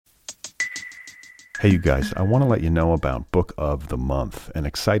Hey, you guys, I want to let you know about Book of the Month, an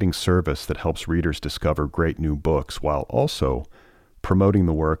exciting service that helps readers discover great new books while also promoting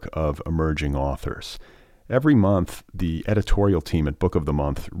the work of emerging authors. Every month, the editorial team at Book of the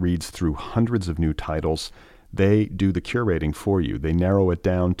Month reads through hundreds of new titles. They do the curating for you. They narrow it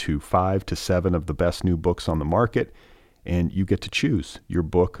down to 5 to 7 of the best new books on the market, and you get to choose your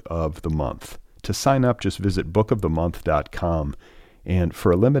Book of the Month. To sign up, just visit bookofthemonth.com. And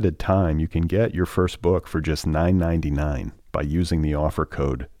for a limited time, you can get your first book for just $9.99 by using the offer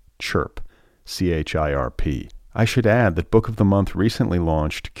code CHIRP, C-H-I-R-P. I should add that Book of the Month recently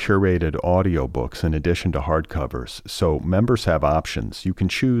launched curated audiobooks in addition to hardcovers, so members have options. You can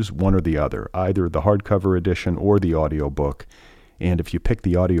choose one or the other, either the hardcover edition or the audiobook. And if you pick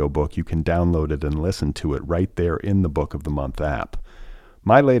the audiobook, you can download it and listen to it right there in the Book of the Month app.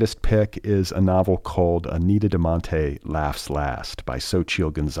 My latest pick is a novel called Anita Demonte Laughs Last by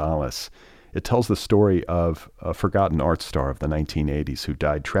Xochitl Gonzalez. It tells the story of a forgotten art star of the 1980s who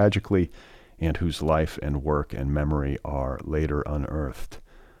died tragically and whose life and work and memory are later unearthed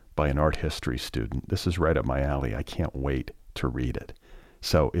by an art history student. This is right up my alley. I can't wait to read it.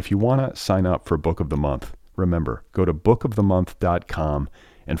 So if you want to sign up for Book of the Month, remember, go to bookofthemonth.com,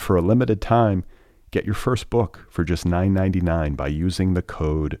 and for a limited time, get your first book for just $9.99 by using the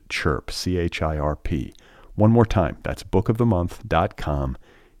code CHIRP, C-H-I-R-P. One more time, that's bookofthemonth.com.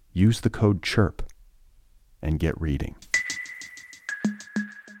 Use the code CHIRP and get reading.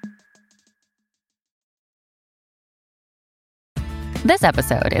 This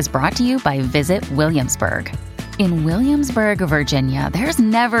episode is brought to you by Visit Williamsburg. In Williamsburg, Virginia, there's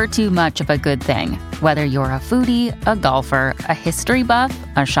never too much of a good thing. Whether you're a foodie, a golfer, a history buff,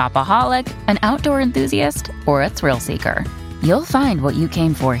 a shopaholic, an outdoor enthusiast, or a thrill seeker, you'll find what you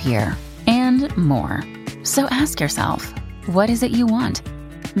came for here and more. So ask yourself, what is it you want?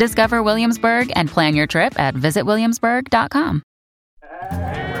 Discover Williamsburg and plan your trip at visitwilliamsburg.com.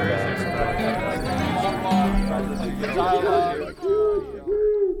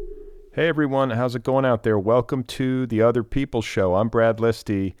 Hey everyone, how's it going out there? Welcome to the Other People Show. I'm Brad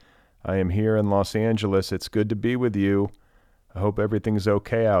Listy. I am here in Los Angeles. It's good to be with you. I hope everything's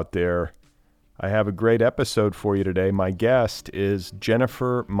okay out there. I have a great episode for you today. My guest is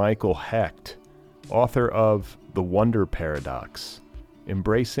Jennifer Michael Hecht, author of The Wonder Paradox,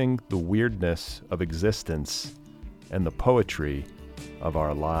 Embracing the Weirdness of Existence and the Poetry of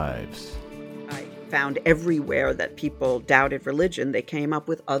Our Lives. I found everywhere that people doubted religion, they came up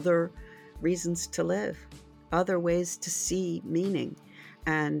with other reasons to live, other ways to see meaning.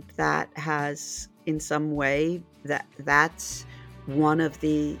 And that has, in some way, that's one of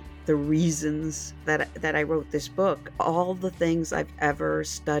the reasons that I wrote this book. All the things I've ever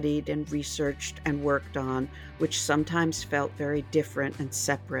studied and researched and worked on, which sometimes felt very different and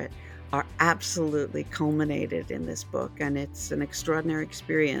separate, are absolutely culminated in this book. And it's an extraordinary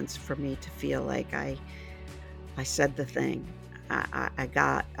experience for me to feel like I said the thing.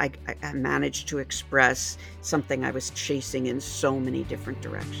 I managed to express something I was chasing in so many different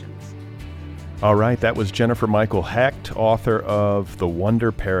directions. All right, that was Jennifer Michael Hecht, author of The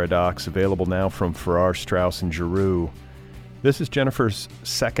Wonder Paradox, available now from Farrar, Straus and Giroux. This is Jennifer's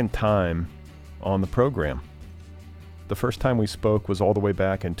second time on the program. The first time we spoke was all the way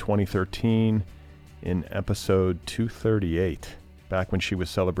back in 2013 in episode 238, back when she was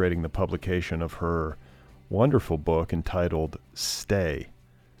celebrating the publication of her wonderful book entitled Stay,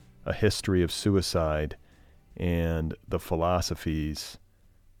 A History of Suicide and the Philosophies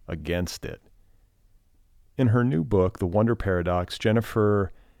Against It. In her new book, The Wonder Paradox,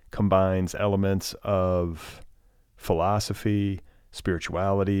 Jennifer combines elements of philosophy,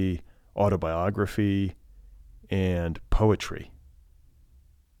 spirituality, autobiography, and poetry.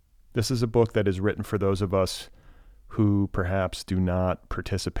 This is a book that is written for those of us who perhaps do not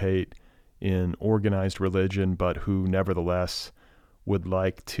participate in organized religion, but who nevertheless would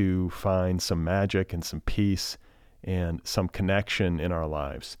like to find some magic and some peace and some connection in our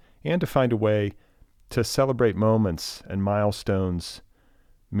lives, and to find a way to celebrate moments and milestones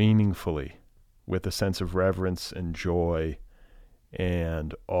meaningfully with a sense of reverence and joy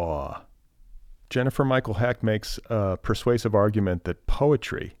and awe. Jennifer Michael Hecht makes a persuasive argument that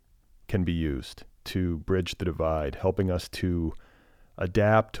poetry can be used to bridge the divide, helping us to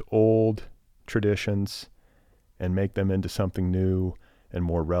adapt old traditions and make them into something new and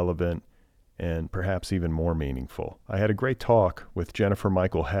more relevant and perhaps even more meaningful. I had a great talk with Jennifer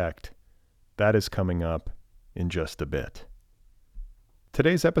Michael Hecht. That is coming up in just a bit.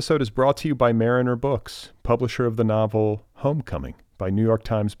 Today's episode is brought to you by Mariner Books, publisher of the novel Homecoming by New York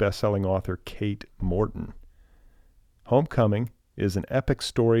Times bestselling author Kate Morton. Homecoming is an epic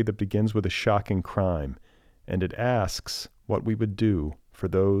story that begins with a shocking crime, and it asks what we would do for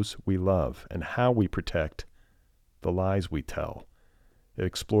those we love and how we protect the lies we tell. It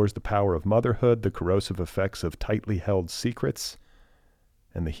explores the power of motherhood, the corrosive effects of tightly held secrets,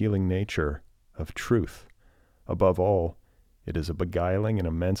 and the healing nature of truth. Above all, it is a beguiling and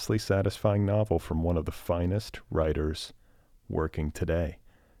immensely satisfying novel from one of the finest writers working today.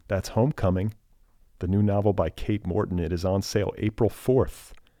 That's Homecoming, the new novel by Kate Morton. It is on sale April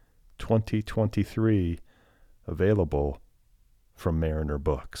 4th, 2023, available from Mariner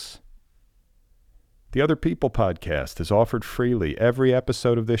Books. The Other People podcast is offered freely every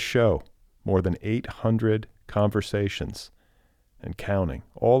episode of this show. More than 800 conversations and counting.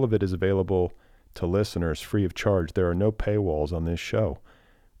 All of it is available to listeners free of charge. There are no paywalls on this show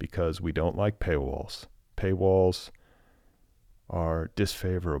because we don't like paywalls. Paywalls are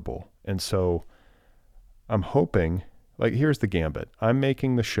disfavorable. And so I'm hoping, here's the gambit. I'm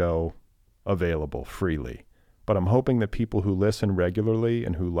making the show available freely, but I'm hoping that people who listen regularly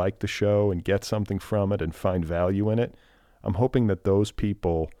and who like the show and get something from it and find value in it, I'm hoping that those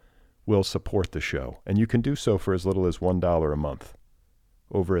people will support the show. And you can do so for as little as $1 a month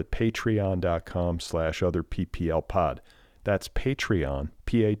over at patreon.com/otherpplpod. That's Patreon,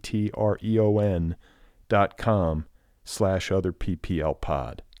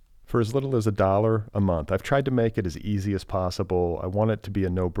 patreon.com/otherpplpod. For as little as $1 a month. I've tried to make it as easy as possible. I want it to be a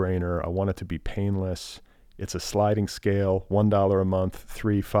no-brainer. I want it to be painless. It's a sliding scale, $1 a month,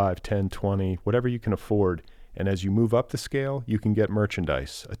 $3, $5, $10, $20, whatever you can afford. And as you move up the scale, you can get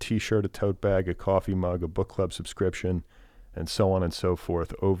merchandise, a t-shirt, a tote bag, a coffee mug, a book club subscription, and so on and so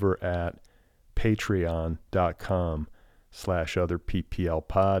forth over at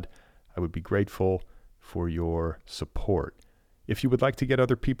patreon.com/otherpplpod. I would be grateful for your support. If you would like to get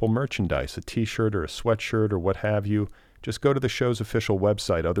Other People merchandise, a t-shirt or a sweatshirt or what have you, just go to the show's official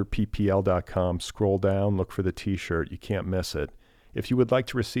website, otherppl.com, scroll down, look for the t-shirt. You can't miss it. If you would like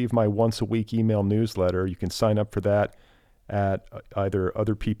to receive my once-a-week email newsletter, you can sign up for that at either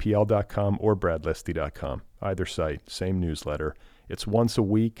otherppl.com or bradlisty.com. Either site, same newsletter. It's once a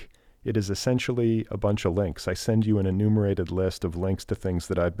week. It is essentially a bunch of links. I send you an enumerated list of links to things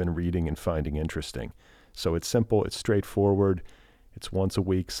that I've been reading and finding interesting. So it's simple, it's straightforward, it's once a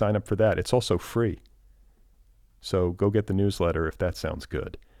week. Sign up for that. It's also free. So go get the newsletter if that sounds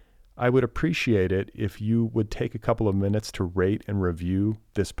good. I would appreciate it if you would take a couple of minutes to rate and review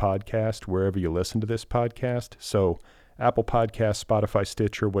this podcast wherever you listen to this podcast. So Apple Podcasts, Spotify,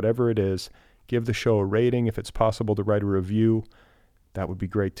 Stitcher, whatever it is, give the show a rating. If it's possible to write a review, that would be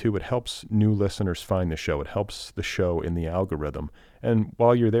great too. It helps new listeners find the show. It helps the show in the algorithm. And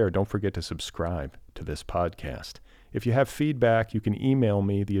while you're there, don't forget to subscribe to this podcast. If you have feedback, you can email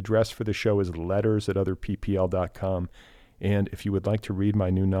me. The address for the show is letters@otherppl.com. And if you would like to read my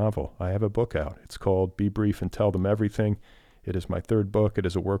new novel, I have a book out. It's called Be Brief and Tell Them Everything. It is my third book. It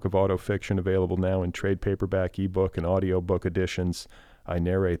is a work of autofiction available now in trade paperback, ebook, and audiobook editions. I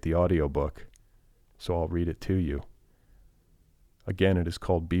narrate the audiobook, so I'll read it to you. Again, it is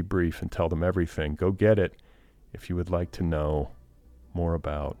called Be Brief and Tell Them Everything. Go get it if you would like to know more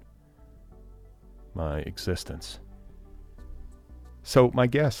about my existence. So my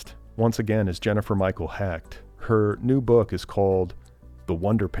guest, once again, is Jennifer Michael Hecht. Her new book is called The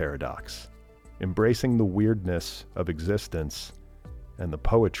Wonder Paradox, Embracing the Weirdness of Existence and the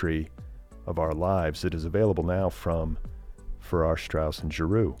Poetry of Our Lives. It is available now from Farrar, Straus and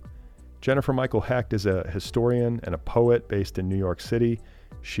Giroux. Jennifer Michael Hecht is a historian and a poet based in New York City.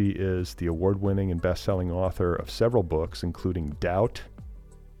 She is the award-winning and best-selling author of several books, including Doubt,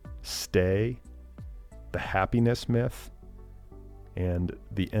 Stay, The Happiness Myth, and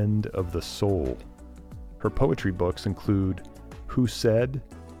The End of the Soul. Her poetry books include Who Said,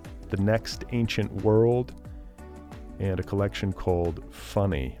 The Next Ancient World, and a collection called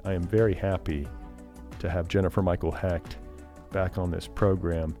Funny. I am very happy to have Jennifer Michael Hecht back on this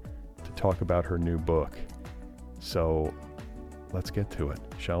program to talk about her new book. So let's get to it,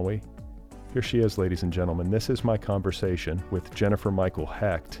 shall we? Here she is, ladies and gentlemen. This is my conversation with Jennifer Michael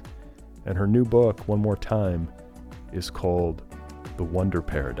Hecht, and her new book, one more time, is called The Wonder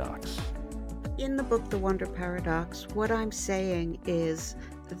Paradox. In the book, The Wonder Paradox, what I'm saying is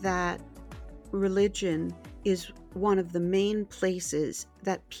that religion is one of the main places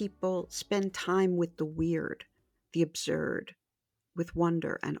that people spend time with the weird, the absurd, with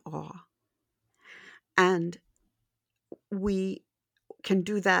wonder and awe. And we can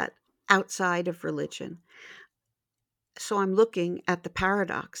do that outside of religion. So I'm looking at the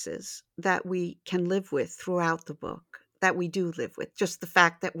paradoxes that we can live with throughout the book, that we do live with, just the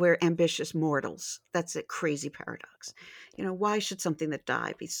fact that we're ambitious mortals. That's a crazy paradox. Why should something that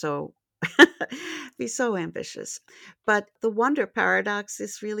died be so be so ambitious? But the wonder paradox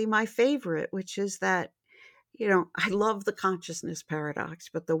is really my favorite, which is that, I love the consciousness paradox,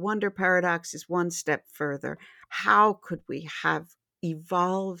 but the wonder paradox is one step further. How could we have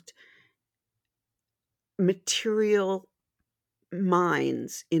evolved material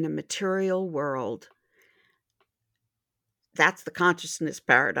minds in a material world? That's the consciousness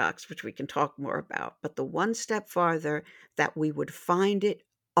paradox, which we can talk more about. But the one step farther, that we would find it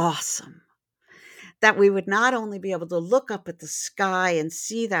awesome. That we would not only be able to look up at the sky and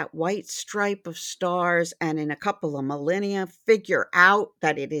see that white stripe of stars, and in a couple of millennia figure out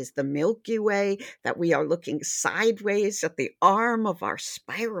that it is the Milky Way, that we are looking sideways at the arm of our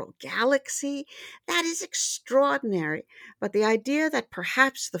spiral galaxy. That is extraordinary. But the idea that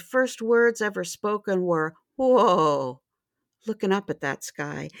perhaps the first words ever spoken were, whoa, looking up at that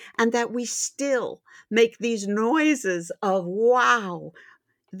sky, and that we still make these noises of wow,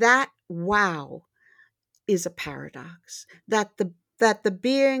 that wow is a paradox. That the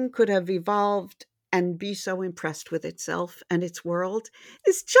being could have evolved and be so impressed with itself and its world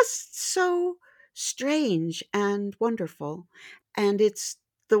is just so strange and wonderful. And it's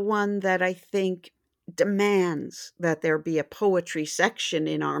the one that I think demands that there be a poetry section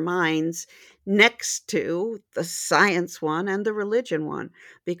in our minds next to the science one and the religion one,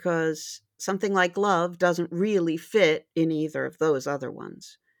 because something like love doesn't really fit in either of those other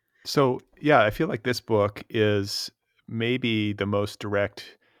ones. So, yeah, I feel like this book is maybe the most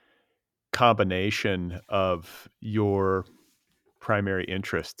direct combination of your primary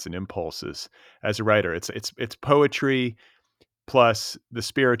interests and impulses as a writer. It's poetry plus the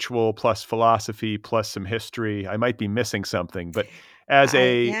spiritual plus philosophy plus some history. I might be missing something, but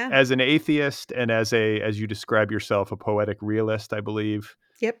Yeah. as an atheist and as you describe yourself, a poetic realist, I believe,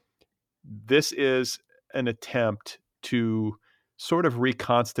 Yep. this is an attempt to sort of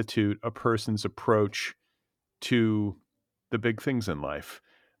reconstitute a person's approach to the big things in life.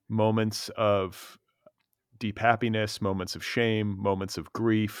 Moments of deep happiness, moments of shame, moments of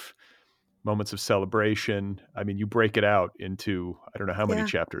grief, moments of celebration. I mean, you break it out into, I don't know how many Yeah.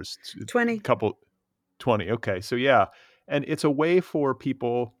 chapters, a 20. couple, 20. Okay. So, yeah. And it's a way for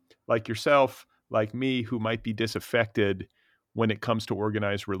people like yourself, like me, who might be disaffected when it comes to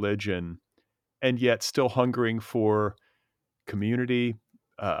organized religion, and yet still hungering for community,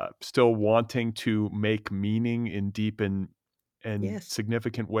 still wanting to make meaning in deep and Yes.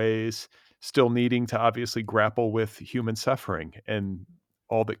 significant ways, still needing to obviously grapple with human suffering and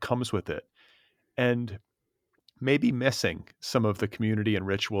all that comes with it, and maybe missing some of the community and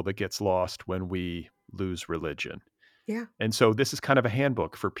ritual that gets lost when we lose religion. Yeah. And so this is kind of a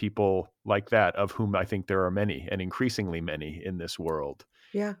handbook for people like that, of whom I think there are many and increasingly many in this world.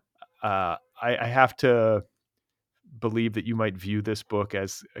 Yeah. I have to believe that you might view this book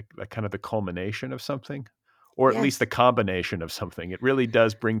as a kind of the culmination of something, or at least Yes. the combination of something. It really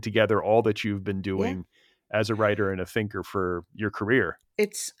does bring together all that you've been Yeah. doing as a writer and a thinker for your career.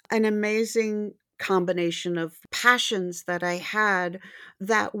 It's an amazing combination of passions that I had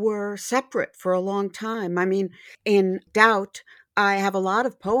that were separate for a long time. I mean, in Doubt, I have a lot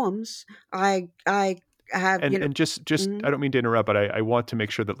of poems. I have, And just mhm, I don't mean to interrupt, but I want to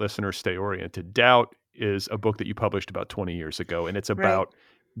make sure that listeners stay oriented. Doubt is a book that you published about 20 years ago, and it's right. about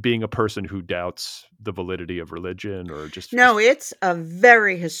being a person who doubts the validity of religion, or just No, it's a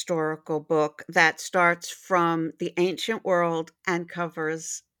very historical book that starts from the ancient world and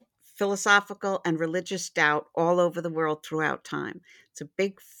covers philosophical and religious doubt all over the world throughout time. It's a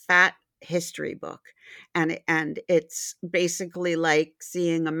big fat history book, and it's basically like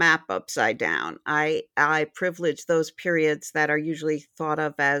seeing a map upside down. I privilege those periods that are usually thought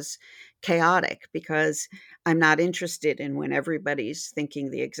of as chaotic, because I'm not interested in when everybody's thinking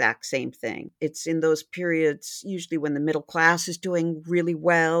the exact same thing. It's in those periods, usually when the middle class is doing really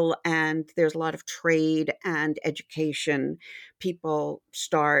well and there's a lot of trade and education. People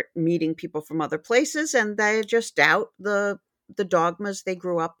start meeting people from other places and they just doubt the dogmas they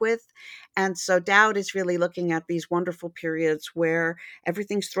grew up with. And so doubt is really looking at these wonderful periods where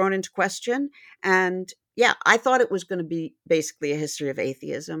everything's thrown into question. And yeah, I thought it was going to be basically a history of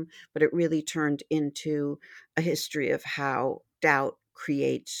atheism, but it really turned into a history of how doubt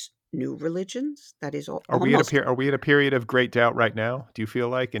creates new religions. That is almost are we at a period of great doubt right now? Do you feel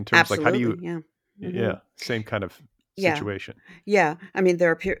like, in terms, like, how do absolutely, you, yeah. Hmm. yeah, same kind of Yeah. situation. Yeah, I mean,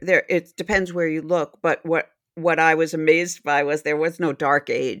 there it depends where you look, but what what I was amazed by was there was no dark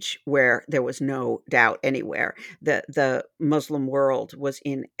age where there was no doubt anywhere. The Muslim world was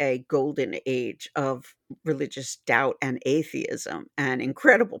in a golden age of religious doubt and atheism, and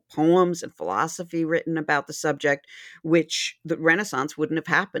incredible poems and philosophy written about the subject, which the Renaissance wouldn't have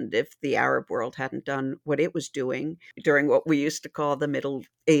happened if the Arab world hadn't done what it was doing during what we used to call the Middle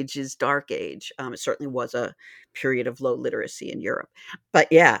Ages, Dark Age. It certainly was a period of low literacy in Europe. But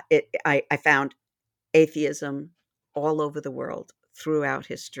yeah, I found atheism all over the world throughout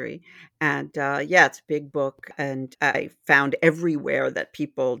history. And yeah, it's a big book. And I found everywhere that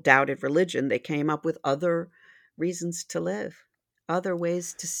people doubted religion, they came up with other reasons to live, other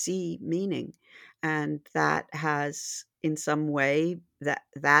ways to see meaning. And that has, in some way,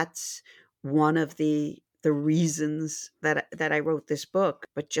 that's one of the reasons that I wrote this book.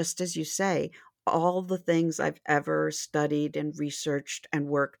 But just as you say, all the things I've ever studied and researched and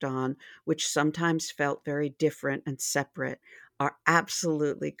worked on, which sometimes felt very different and separate, are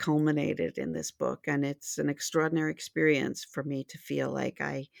absolutely culminated in this book. And it's an extraordinary experience for me to feel like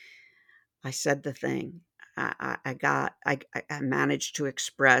I said the thing. I managed to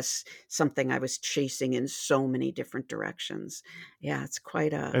express something I was chasing in so many different directions. Yeah, it's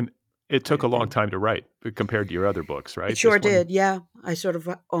And it quite took a a long thing. time to write compared to your other books, It right? sure This one, did, yeah. I sort of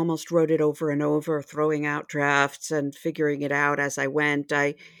almost wrote it over and over, throwing out drafts and figuring it out as I went.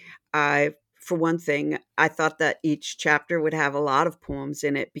 I for one thing, I thought that each chapter would have a lot of poems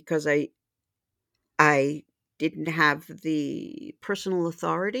in it because I didn't have the personal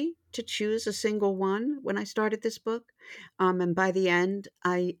authority to choose a single one when I started this book. And by the end,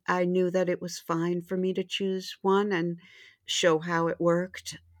 I knew that it was fine for me to choose one and show how it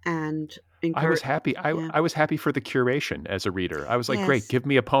worked and I was encourage. happy. Yeah. I was happy for the curation as a reader. I was like, great, Yes. give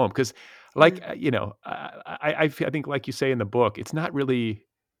me a poem because, Yeah. I think like you say in the book, it's not really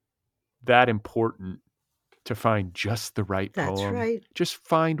that important to find just the right That's poem. right. Just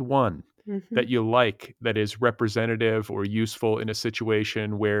find one Mhm. that you like that is representative or useful in a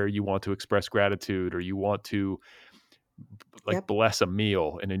situation where you want to express gratitude or you want to like Yep. bless a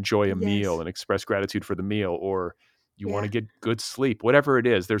meal and enjoy a meal Yes. and express gratitude for the meal or you want Yeah. to get good sleep, whatever it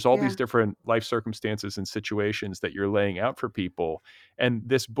is. There's all these Yeah. different life circumstances and situations that you're laying out for people. And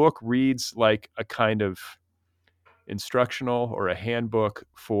this book reads like a kind of instructional or a handbook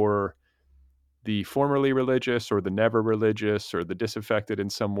for the formerly religious or the never religious or the disaffected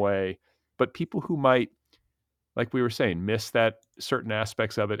in some way. But people who might, like we were saying, miss that certain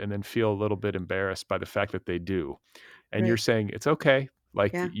aspects of it and then feel a little bit embarrassed by the fact that they do. And you're Right. saying it's okay.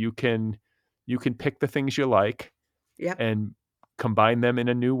 Like Yeah. you can pick the things you like Yep. and combine them in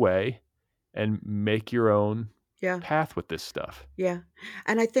a new way and make your own Yeah. path with this stuff. Yeah.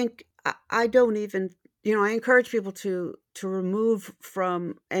 And I think I don't even, I encourage people to remove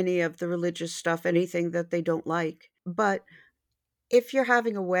from any of the religious stuff anything that they don't like. But if you're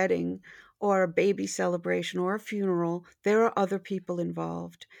having a wedding or a baby celebration or a funeral, there are other people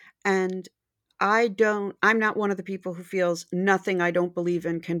involved. And I'm not one of the people who feels nothing I don't believe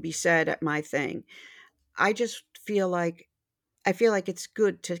in can be said at my thing. I just I feel like it's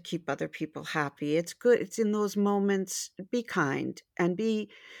good to keep other people happy. It's good. It's in those moments, be kind and be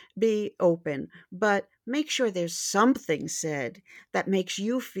open, but make sure there's something said that makes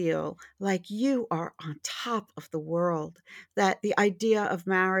you feel like you are on top of the world, that the idea of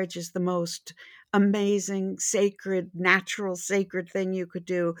marriage is the most amazing, sacred, natural, sacred thing you could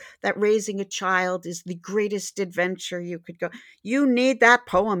do, that raising a child is the greatest adventure you could go. You need that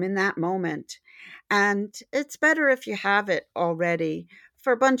poem in that moment. And it's better if you have it already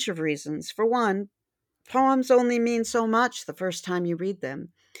for a bunch of reasons. For one, poems only mean so much the first time you read them.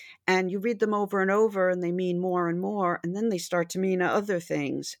 And you read them over and over, and they mean more and more. And then they start to mean other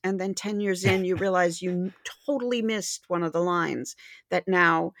things. And then 10 years in, you realize you totally missed one of the lines that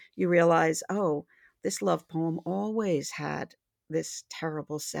now you realize, oh, this love poem always had this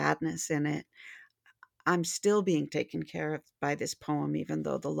terrible sadness in it. I'm still being taken care of by this poem, even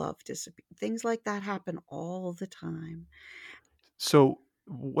though the love disappeared. Things like that happen all the time. So,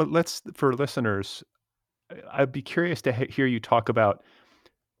 what let's for listeners, I'd be curious to hear you talk about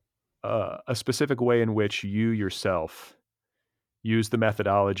a specific way in which you yourself use the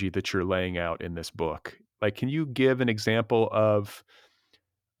methodology that you're laying out in this book. Like, can you give an example of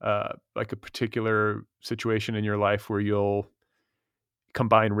like a particular situation in your life where you'll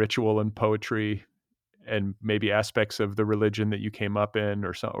combine ritual and poetry and maybe aspects of the religion that you came up in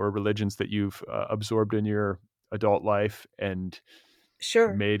or religions that you've absorbed in your adult life and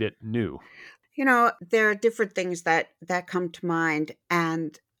Sure. made it new? There are different things that come to mind,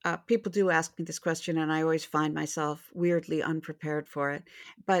 and People do ask me this question, and I always find myself weirdly unprepared for it.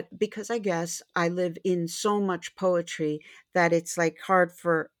 But because I guess I live in so much poetry that it's like hard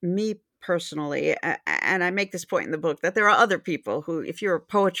for me personally, and I make this point in the book that there are other people who, if you're a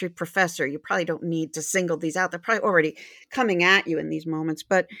poetry professor, you probably don't need to single these out. They're probably already coming at you in these moments.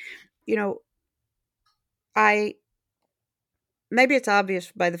 But, you know, I maybe it's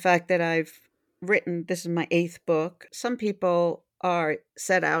obvious by the fact that I've written this is my eighth book. Some people are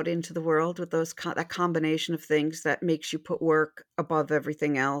set out into the world with that combination of things that makes you put work above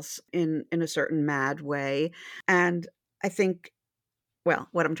everything else in a certain mad way. And I think, well,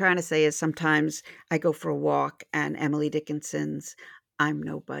 what I'm trying to say is sometimes I go for a walk and Emily Dickinson's "I'm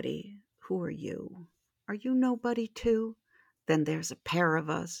nobody. Who are you? Are you nobody too? Then there's a pair of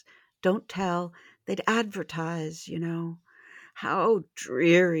us. Don't tell. They'd advertise, you know. How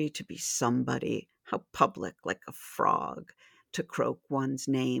dreary to be somebody, how public like a frog, to croak one's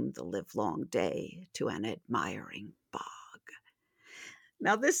name the livelong day to an admiring bog."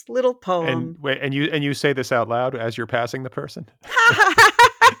 Now, this little And poem. wait, and you say this out loud as you're passing the person?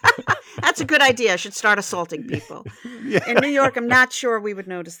 That's a good idea. I should start assaulting people. Yeah. In New York, I'm not sure we would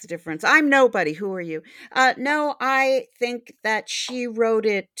notice the difference. I'm nobody. Who are you? No, I think that she wrote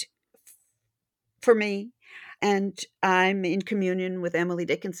it for me. And I'm in communion with Emily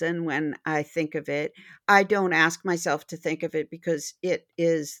Dickinson when I think of it. I don't ask myself to think of it because it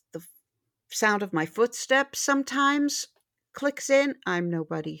is the sound of my footsteps sometimes clicks in. I'm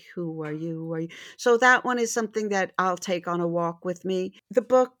nobody. Who are you? Who are you? So that one is something that I'll take on a walk with me. The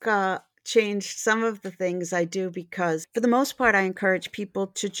book changed some of the things I do because, for the most part, I encourage people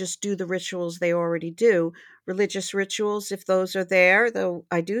to just do the rituals they already do. Religious rituals, if those are there, though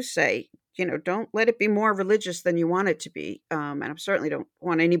I do say, don't let it be more religious than you want it to be. And I certainly don't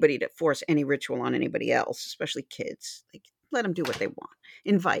want anybody to force any ritual on anybody else, especially kids. Like, let them do what they want.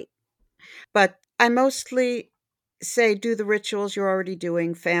 Invite. But I mostly say do the rituals you're already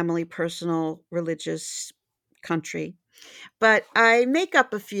doing, family, personal, religious, country. But I make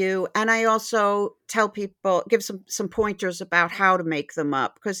up a few, and I also tell people, give some pointers about how to make them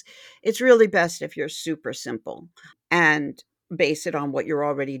up, because it's really best if you're super simple and base it on what you're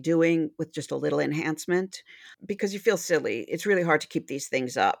already doing with just a little enhancement, because you feel silly. It's really hard to keep these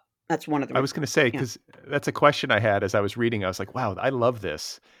things up. That's one of I the was gonna say, yeah. because that's a question I had as I was reading. I was like, "Wow, I love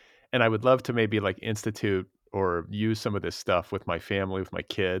this." And I would love to maybe, like, institute or use some of this stuff with my family, with my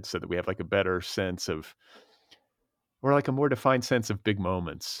kids, so that we have, like, a better sense of or, like, a more defined sense of big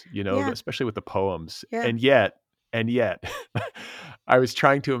moments, Yeah, especially with the poems. yeah, And yet, I was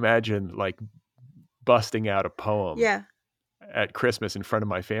trying to imagine, like, busting out a poem yeah, at Christmas in front of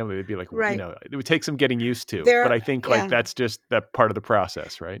my family. They'd be like, right. it would take some getting used to, but There I think, like, yeah. that's just that part of the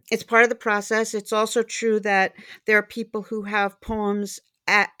process, right? It's part of the process. It's also true that there are people who have poems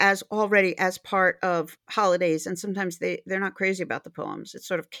as already as part of holidays, and sometimes they're not crazy about the poems. It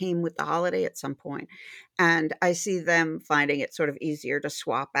sort of came with the holiday at some point, and I see them finding it sort of easier to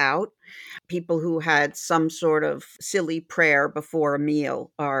swap out. People who had some sort of silly prayer before a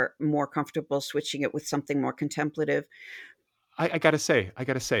meal are more comfortable switching it with something more contemplative. I gotta say,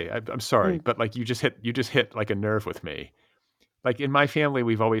 I'm sorry, Mm, but, like, you just hit, like, a nerve with me. Like, in my family,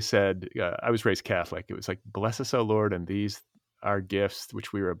 we've always said, I was raised Catholic. It was like, "Bless us, O Lord, and these are gifts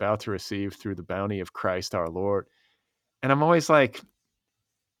which we are about to receive through the bounty of Christ our Lord." And I'm always like,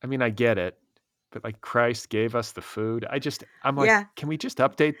 I mean, I get it, but, like, Christ gave us the food. I'm like, yeah, "Can we just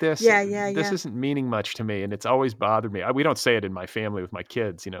update this? yeah, yeah, This yeah. isn't meaning much to me," and it's always bothered me. We don't say it in my family with my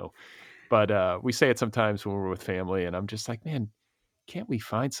kids, but, we say it sometimes when we're with family, and I'm just like, "Man, can't we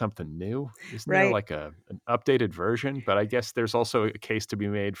find something new? Isn't there, Right. like, an updated version?" But I guess there's also a case to be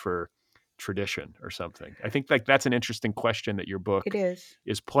made for tradition or something. I think, like, that's an interesting question that your It book is.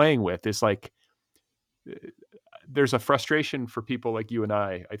 is playing with, is, like, eh, there's a frustration for people like you and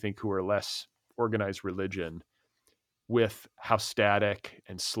I think, who are less organized religion, with how static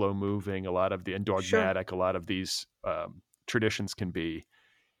and slow moving a lot of and Sure. dogmatic a lot of these, traditions can be.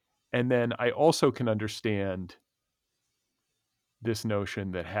 And then I also can understand this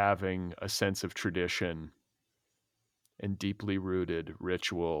notion that having a sense of tradition and deeply rooted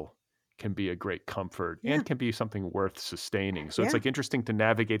ritual can be a great comfort Yeah. and can be something worth sustaining. So it's, Yeah. like, interesting to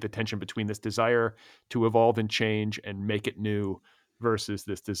navigate the tension between this desire to evolve and change and make it new versus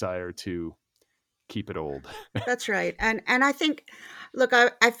this desire to keep it old. That's right. And I think, look,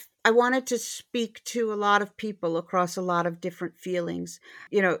 I wanted to speak to a lot of people across a lot of different feelings.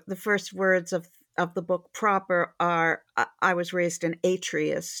 The first words of the book proper are, I was raised an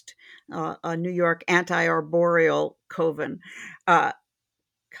atriist, a New York anti-arboreal coven. Uh,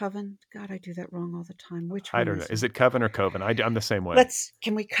 Coven? God, I do that wrong all the time. Which I one don't know. is Is it? it Coven or Coven? I'm the same way.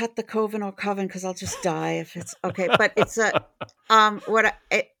 Can we cut the Coven or Coven? Because I'll just die if it's okay. But it's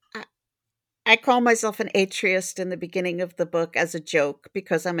I call myself an atheist in the beginning of the book as a joke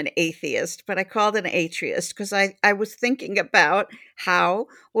because I'm an atheist, but I called it an atheist because I was thinking about how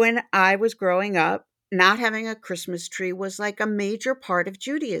when I was growing up, not having a Christmas tree was like a major part of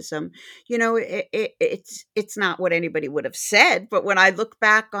Judaism. You know, it's not what anybody would have said, but when I look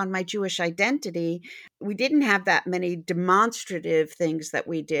back on my Jewish identity, we didn't have that many demonstrative things that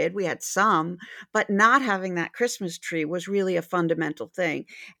we did. We had some, but not having that Christmas tree was really a fundamental thing.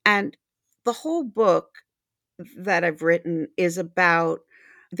 And the whole book that I've written is about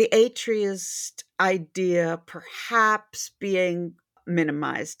the atheist idea perhaps being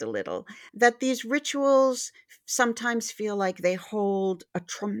minimized a little, that these rituals sometimes feel like they hold a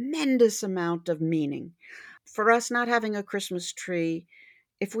tremendous amount of meaning. For us not having a Christmas tree,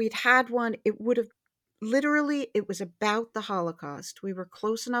 if we'd had one, it would have literally, it was about the Holocaust. We were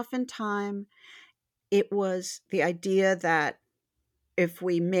close enough in time. It was the idea that if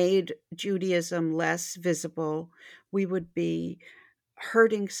we made Judaism less visible, we would be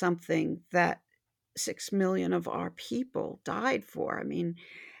hurting something that 6 million of our people died for. I mean,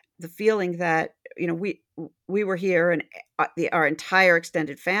 the feeling that, we were here and our entire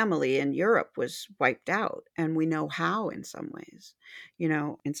extended family in Europe was wiped out, and we know how in some ways,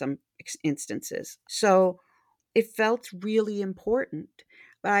 in some instances. So it felt really important.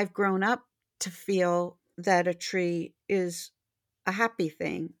 But I've grown up to feel that a tree is a happy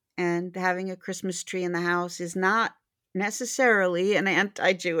thing, and having a Christmas tree in the house is not necessarily an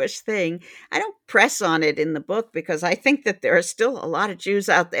anti-Jewish thing. I don't press on it in the book because I think that there are still a lot of Jews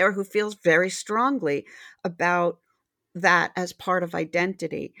out there who feel very strongly about that as part of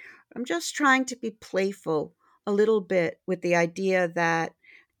identity. I'm just trying to be playful a little bit with the idea that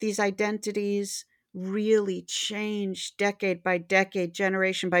these identities really change decade by decade,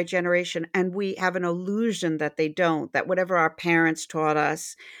 generation by generation, and we have an illusion that they don't, that whatever our parents taught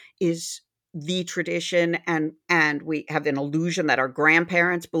us is the tradition, and we have an illusion that our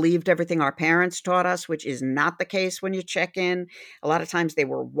grandparents believed everything our parents taught us, which is not the case when you check in. A lot of times they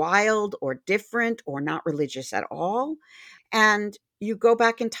were wild or different or not religious at all. And you go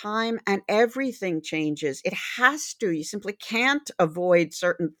back in time and everything changes. It has to. You simply can't avoid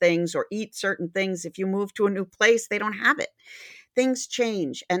certain things or eat certain things. If you move to a new place, they don't have it. Things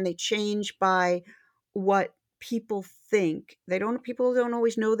change, and they change by what people think. People don't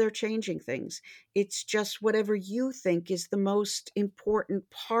always know they're changing things. It's just whatever you think is the most important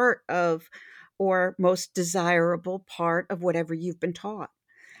part of, or most desirable part of, whatever you've been taught.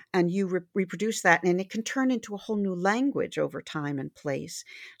 And you reproduce that, and it can turn into a whole new language over time and place.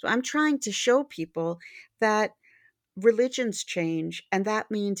 So I'm trying to show people that religions change, and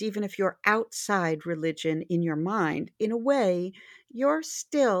that means even if you're outside religion in your mind, in a way, you're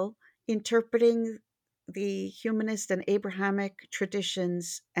still interpreting the humanist and Abrahamic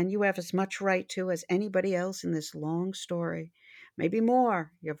traditions, and you have as much right to as anybody else in this long story. Maybe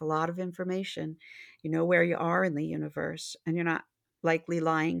more. You have a lot of information. You know where you are in the universe, and you're not likely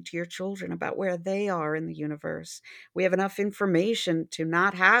lying to your children about where they are in the universe. We have enough information to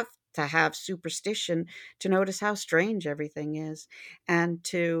not have to have superstition, to notice how strange everything is, and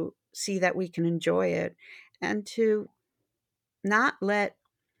to see that we can enjoy it, and to not let,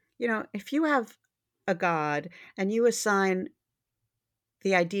 if you have a God and you assign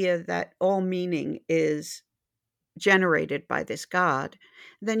the idea that all meaning is generated by this God,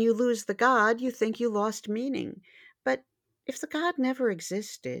 then you lose the God, you think you lost meaning. But if the God never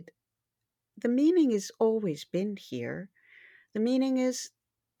existed, the meaning has always been here. The meaning is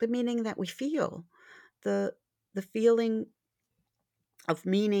the meaning that we feel. The feeling of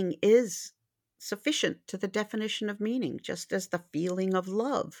meaning is sufficient to the definition of meaning, just as the feeling of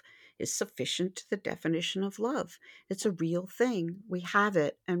love is sufficient to the definition of love. It's a real thing. We have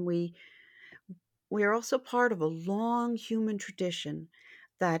it, and we are also part of a long human tradition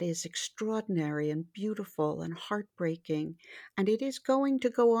that is extraordinary and beautiful and heartbreaking, and it is going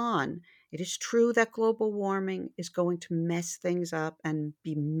to go on. It is true that global warming is going to mess things up and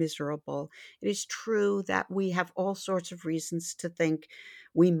be miserable. It is true that we have all sorts of reasons to think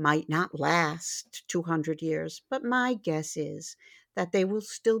we might not last 200 years, but my guess is that they will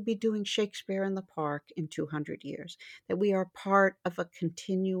still be doing Shakespeare in the Park in 200 years, that we are part of a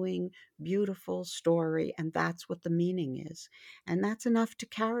continuing beautiful story, and that's what the meaning is. And that's enough to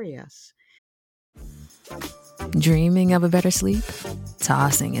carry us. Dreaming of a better sleep?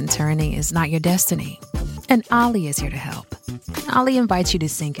 Tossing and turning is not your destiny. And Ollie is here to help. Ollie invites you to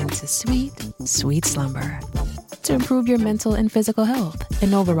sink into sweet, sweet slumber to improve your mental and physical health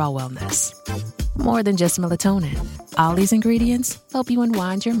and overall wellness. More than just melatonin, Ollie's ingredients help you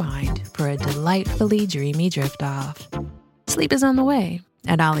unwind your mind for a delightfully dreamy drift off. Sleep is on the way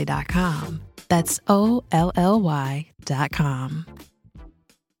at Ollie.com. That's OLLY.com.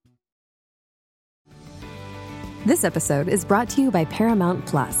 This episode is brought to you by Paramount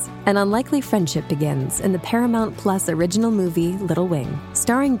Plus. An unlikely friendship begins in the Paramount Plus original movie Little Wing,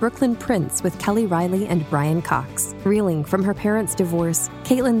 starring Brooklyn Prince with Kelly Riley and Brian Cox. Reeling from her parents' divorce,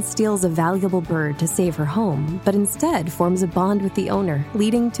 Caitlin steals a valuable bird to save her home, but instead forms a bond with the owner,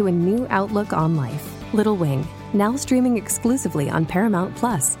 leading to a new outlook on life. Little Wing, now streaming exclusively on Paramount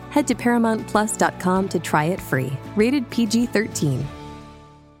Plus. Head to ParamountPlus.com to try it free. Rated PG-13.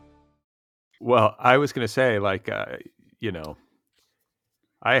 Well, I was going to say,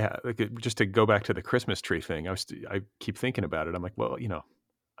 just to go back to the Christmas tree thing, I keep thinking about it. I'm like, well,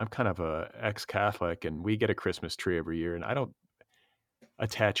 I'm kind of a ex-Catholic, and we get a Christmas tree every year, and I don't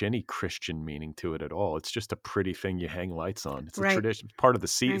attach any Christian meaning to it at all. It's just a pretty thing you hang lights on. It's a tradition, it's part of the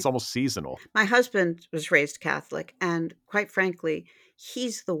season. It's almost seasonal. My husband was raised Catholic, and quite frankly,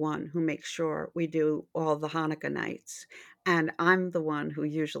 he's the one who makes sure we do all the Hanukkah nights. And I'm the one who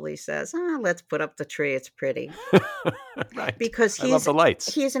usually says, let's put up the tree. It's pretty. Right. Because I love the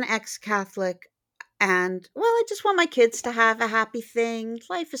lights. He's an ex-Catholic. And, well, I just want my kids to have a happy thing.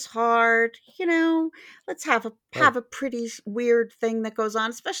 Life is hard. Let's have a pretty weird thing that goes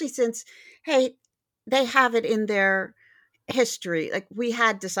on, especially since, hey, they have it in their history. Like, we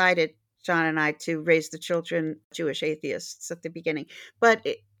had decided, John and I, to raise the children Jewish atheists at the beginning. But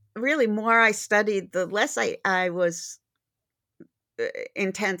really, more I studied, the less I was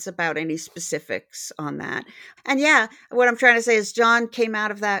intense about any specifics on that. And yeah, what I'm trying to say is John came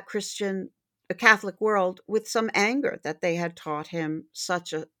out of that Catholic world with some anger that they had taught him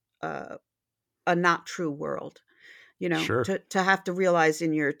such a not true world. Sure. To have to realize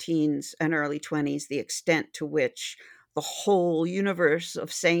in your teens and early 20s the extent to which the whole universe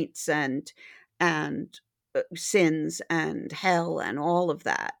of saints and sins and hell and all of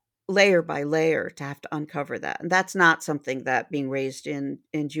that, layer by layer, to have to uncover that. And that's not something that being raised in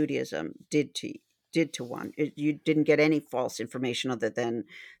Judaism did to one. You didn't get any false information other than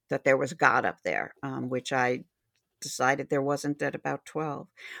that there was God up there, which I decided there wasn't at about 12.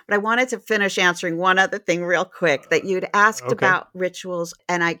 But I wanted to finish answering one other thing real quick that you'd asked about rituals.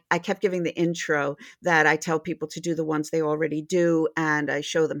 And I kept giving the intro that I tell people to do the ones they already do, and I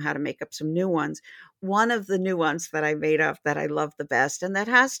show them how to make up some new ones. One of the new ones that I made up that I love the best, and that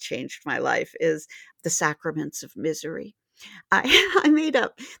has changed my life, is the sacraments of misery. I made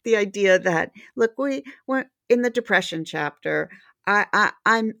up the idea that, look, we were in the depression chapter. I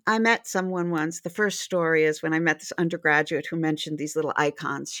met someone once. The first story is when I met this undergraduate who mentioned these little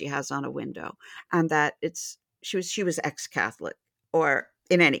icons she has on a window, and that she was ex-Catholic, or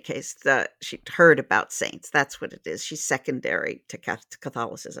in any case, she'd heard about saints. That's what it is. She's secondary to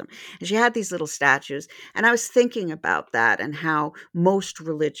Catholicism, and she had these little statues. And I was thinking about that and how most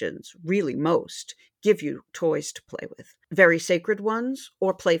religions, really most, give you toys to play with. Very sacred ones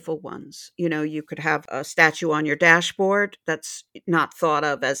or playful ones. You could have a statue on your dashboard that's not thought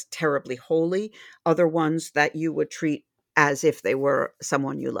of as terribly holy. Other ones that you would treat as if they were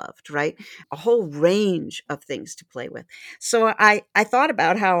someone you loved, right? A whole range of things to play with. So I thought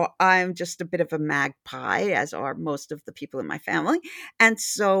about how I'm just a bit of a magpie, as are most of the people in my family. And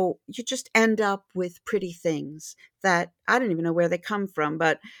so you just end up with pretty things that I don't even know where they come from,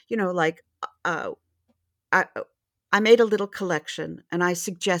 but, I made a little collection, and I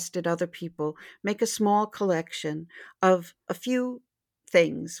suggested other people make a small collection of a few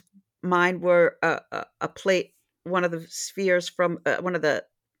things. Mine were a plate, one of the spheres from one of the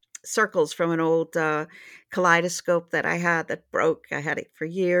circles from an old kaleidoscope that I had that broke. I had it for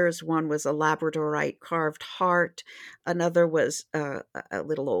years. One was a Labradorite carved heart. Another was a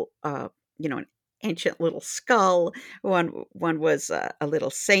little, an ancient little skull. One was a little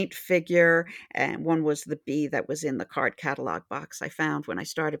saint figure, and one was the bee that was in the card catalog box I found when I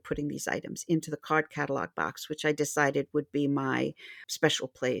started putting these items into the card catalog box, which I decided would be my special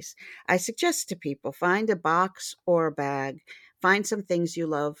place. I suggest to people, find a box or a bag, find some things you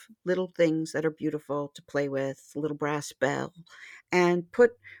love, little things that are beautiful to play with, a little brass bell, and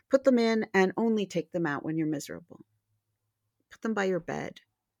put them in, and only take them out when you're miserable. Put them by your bed.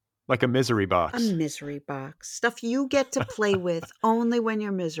 Like a misery box. A misery box. Stuff you get to play with only when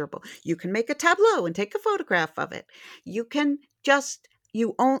you're miserable. You can make a tableau and take a photograph of it. You can just,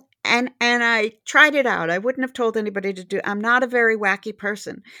 And I tried it out. I wouldn't have told anybody to do. I'm not a very wacky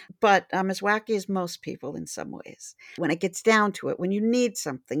person, but I'm as wacky as most people in some ways. When it gets down to it, when you need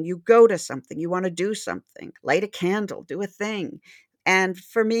something, you go to something, you want to do something, light a candle, do a thing. And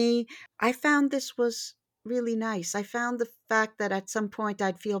for me, I found this was really nice. I found the fact that at some point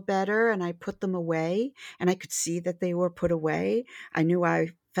I'd feel better and I put them away and I could see that they were put away. I knew I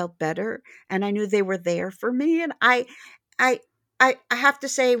felt better and I knew they were there for me. And I I have to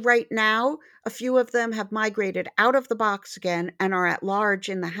say right now, a few of them have migrated out of the box again and are at large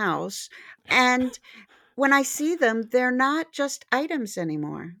in the house. And when I see them, they're not just items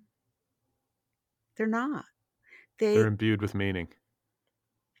anymore. They're not. They're They imbued with meaning.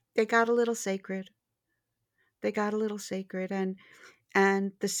 they got a little sacred. They got a little sacred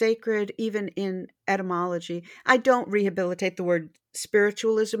and the sacred even in etymology. I don't rehabilitate the word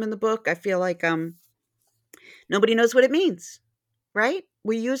spiritualism in the book. I feel like nobody knows what it means. Right?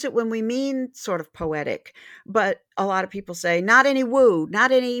 We use it when we mean sort of poetic, but a lot of people say, not any woo,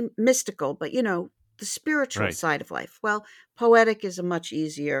 not any mystical, but the spiritual Right. side of life. Well, poetic is a much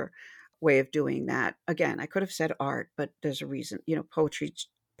easier way of doing that. Again, I could have said art, but there's a reason.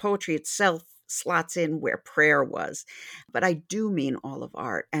 Poetry itself slots in where prayer was. But I do mean all of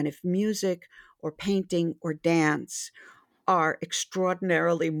art. And if music or painting or dance are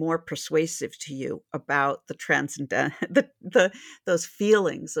extraordinarily more persuasive to you about the transcendent those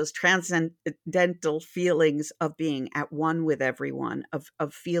feelings, those transcendental feelings of being at one with everyone,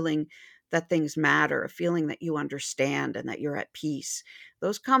 of feeling that things matter, of feeling that you understand and that you're at peace.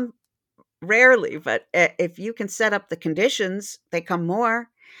 Those come rarely, but if you can set up the conditions, they come more.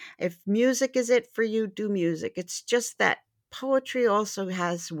 If music is it for you, do music. It's just that poetry also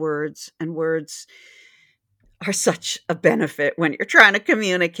has words, and words are such a benefit when you're trying to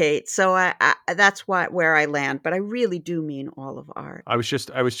communicate. So I that's where I land, but I really do mean all of art. I was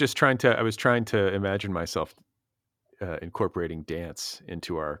trying to imagine myself incorporating dance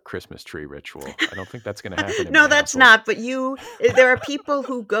into our Christmas tree ritual. I don't think that's going to happen in No, my that's household. not. But there are people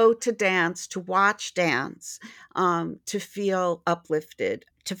who go to dance, to watch dance, to feel uplifted,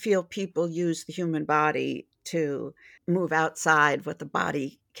 to feel people use the human body to move outside what the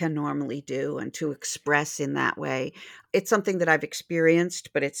body can normally do and to express in that way. It's something that I've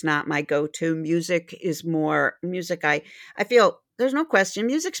experienced, but it's not my go-to. Music is more music. I feel there's no question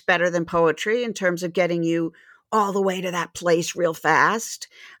music's better than poetry in terms of getting you all the way to that place real fast.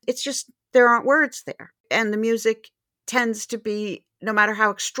 It's just there aren't words there. And the music tends to be, no matter how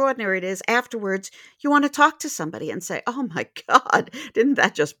extraordinary it is, afterwards, you want to talk to somebody and say, oh my God, didn't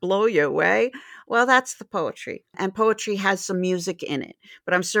that just blow you away? Well, that's the poetry. And poetry has some music in it.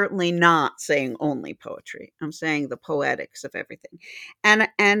 But I'm certainly not saying only poetry. I'm saying the poetics of everything. And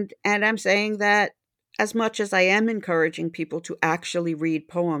I'm saying that as much as I am encouraging people to actually read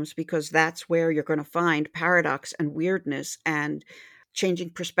poems, because that's where you're going to find paradox and weirdness and changing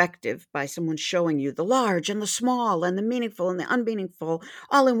perspective by someone showing you the large and the small and the meaningful and the unmeaningful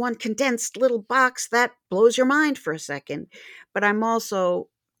all in one condensed little box that blows your mind for a second. But I'm also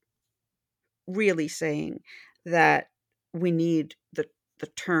really saying that we need the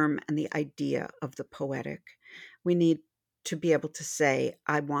term and the idea of the poetic. We need to be able to say,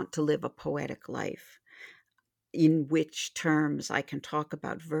 I want to live a poetic life, in which terms I can talk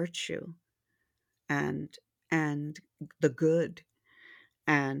about virtue and and the good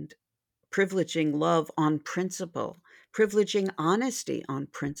and privileging love on principle, privileging honesty on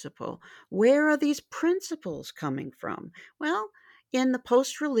principle. Where are these principles coming from? Well, in the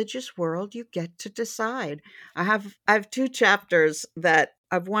post-religious world, you get to decide. I have two chapters that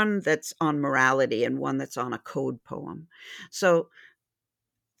I've one that's on morality and one that's on a code poem. So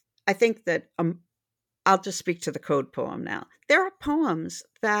I think that I'll just speak to the code poem now. There are poems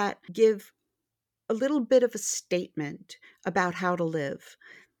that give a little bit of a statement about how to live.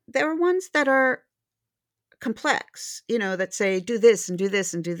 There are ones that are complex, that say, do this and do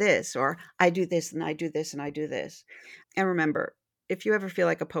this and do this, or I do this and I do this and I do this. And remember, if you ever feel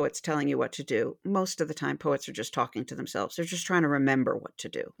like a poet's telling you what to do, most of the time poets are just talking to themselves. They're just trying to remember what to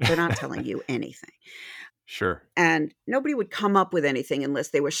do. They're not telling you anything. Sure. And nobody would come up with anything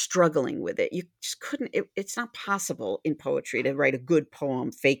unless they were struggling with it. You just couldn't, it's not possible in poetry to write a good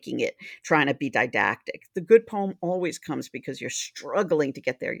poem faking it, trying to be didactic. The good poem always comes because you're struggling to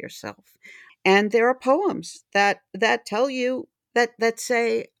get there yourself. And there are poems that tell you that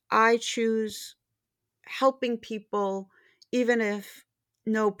say, I choose helping people even if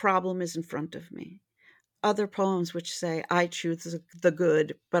no problem is in front of me. Other poems which say, I choose the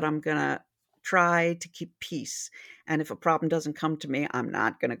good, but I'm going to try to keep peace. And if a problem doesn't come to me, I'm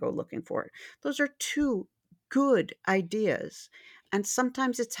not going to go looking for it. Those are two good ideas. And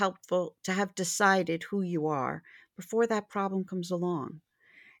sometimes it's helpful to have decided who you are before that problem comes along.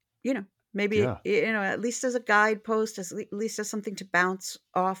 You know, maybe, Yeah. at least as a guidepost, at least as something to bounce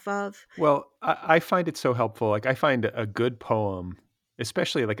off of. Well, I find it so helpful. Like, I find a good poem,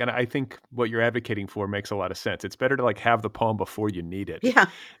 especially like, and I think what you're advocating for makes a lot of sense. It's better to like have the poem before you need it Yeah,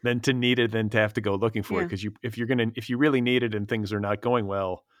 than to need it than to have to go looking for it. yeah, Because if you really need it and things are not going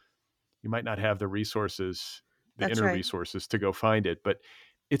well, you might not have the resources, the that's inner right. resources to go find it. But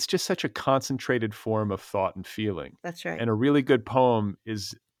it's just such a concentrated form of thought and feeling. That's right. And a really good poem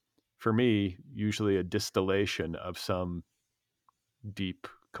is, for me, usually a distillation of some deep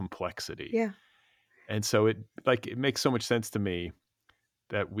complexity. Yeah. And so it makes so much sense to me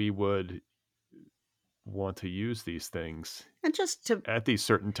that we would want to use these things And just at these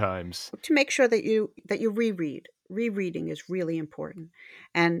certain times. to make sure that you reread. Rereading is really important.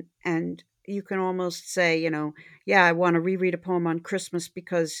 And you can almost say, yeah, I want to reread a poem on Christmas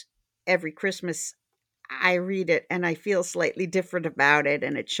because every Christmas I read it and I feel slightly different about it,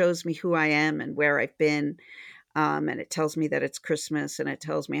 and it shows me who I am and where I've been. And it tells me that it's Christmas, and it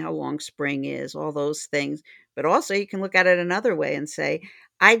tells me how long spring is, all those things. But also, you can look at it another way and say,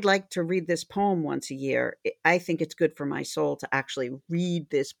 I'd like to read this poem once a year. I think it's good for my soul to actually read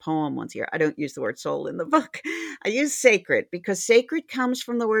this poem once a year. I don't use the word soul in the book. I use sacred because sacred comes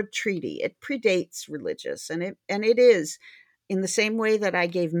from the word treaty. It predates religious, and it is in the same way that I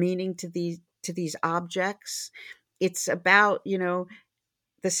gave meaning to these objects. It's about, the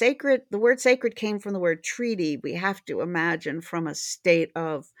word sacred came from the word treaty. We have to imagine from a state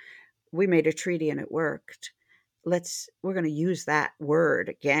of, we made a treaty and it worked. We're going to use that word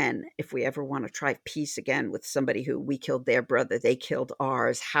again if we ever want to try peace again with somebody who we killed their brother, they killed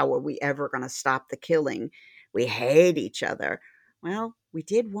ours. How are we ever going to stop the killing? We hate each other. Well, we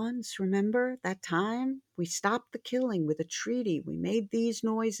did once, remember that time? We stopped the killing with a treaty. We made these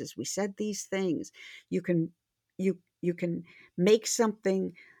noises. We said these things. You can you can make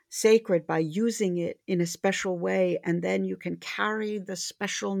something sacred by using it in a special way, and then you can carry the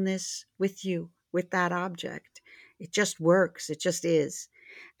specialness with you with that object. It just works. It just is.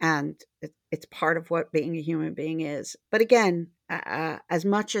 And it's part of what being a human being is. But again, as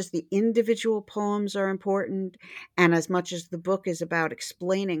much as the individual poems are important, and as much as the book is about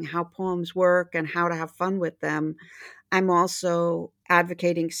explaining how poems work and how to have fun with them, I'm also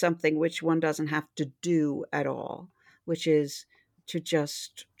advocating something which one doesn't have to do at all, which is to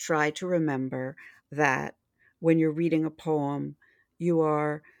just try to remember that when you're reading a poem, you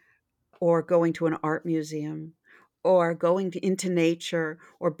are, or going to an art museum, or into nature,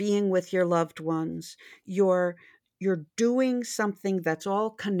 or being with your loved ones, you're you're doing something that's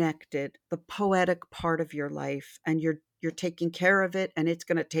all connected, the poetic part of your life, and you're taking care of it, and it's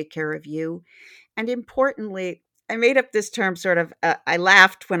going to take care of you. And importantly, I made up this term sort of, I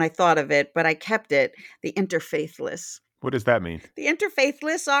laughed when I thought of it, but I kept it, the interfaithless. What does that mean? The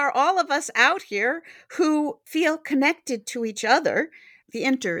interfaithless are all of us out here who feel connected to each other. The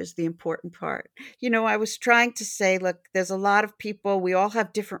inter is the important part. I was trying to say, look, there's a lot of people, we all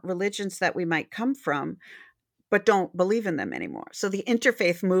have different religions that we might come from, but don't believe in them anymore. So the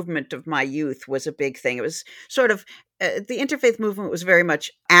interfaith movement of my youth was a big thing. It was sort of, the interfaith movement was very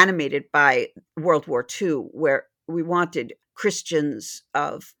much animated by World War II, where we wanted Christians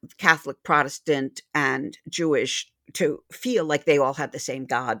of Catholic, Protestant, and Jewish to feel like they all had the same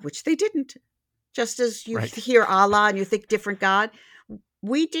God, which they didn't. Just as you Right. hear Allah and you think different God,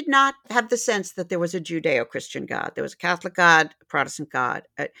 we did not have the sense that there was a Judeo-Christian God. There was a Catholic God, a Protestant God.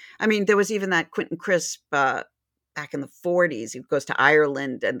 I mean, there was even that Quentin Crisp back in the 40s. He goes to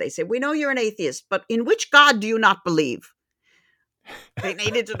Ireland and they say, we know you're an atheist, but in which God do you not believe? They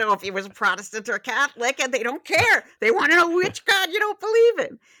needed to know if he was a Protestant or a Catholic, and they don't care. They want to know which God you don't believe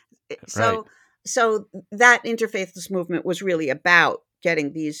in. So, Right. so that interfaithless movement was really about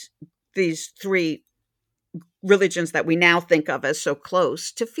getting these three religions that we now think of as so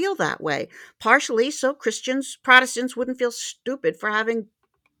close to feel that way. Partially so Protestants wouldn't feel stupid for having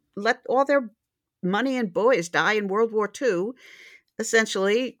let all their money and boys die in World War II,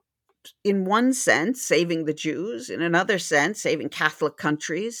 essentially, in one sense, saving the Jews, in another sense, saving Catholic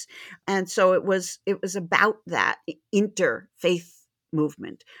countries. And so it was about that interfaith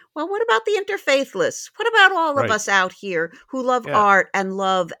movement. Well, what about the interfaithless? What about all of Right. us out here who love Yeah. art and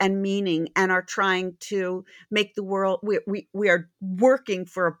love and meaning and are trying to make the world, we are working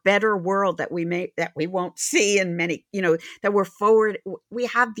for a better world that we won't see in many, that we're forward. We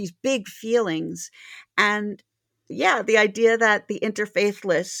have these big feelings. And yeah, the idea that the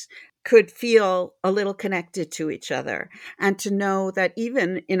interfaithless could feel a little connected to each other, and to know that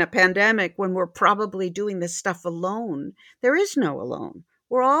even in a pandemic, when we're probably doing this stuff alone, there is no alone.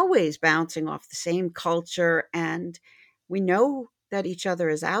 We're always bouncing off the same culture, and we know that each other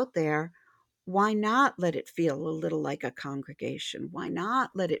is out there. Why not let it feel a little like a congregation? Why not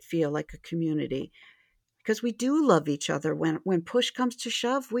let it feel like a community? Because we do love each other. When push comes to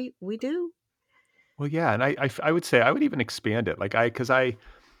shove, we do. Well, yeah, and I would say I would even expand it. Like because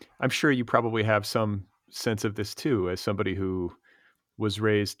I'm sure you probably have some sense of this too, as somebody who was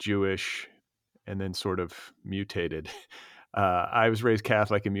raised Jewish and then sort of mutated. I was raised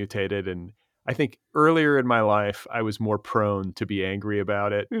Catholic and mutated, and I think earlier in my life I was more prone to be angry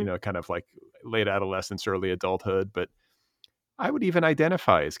about it. Mm. Kind of like late adolescence, early adulthood, but I would even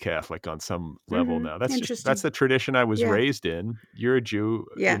identify as Catholic on some level Hmm. now. That's Interesting. the tradition I was Yeah. raised in. You're a Jew,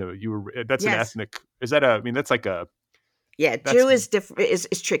 Yeah. you were that's an Yes. ethnic. Is that a I mean that's like a Yeah, that's Jew is different,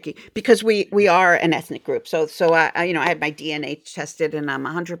 is tricky because we are an ethnic group. So I had my DNA tested, and I'm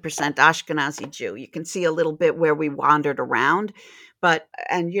 100% Ashkenazi Jew. You can see a little bit where we wandered around, but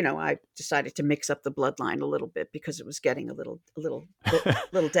and I decided to mix up the bloodline a little bit because it was getting a little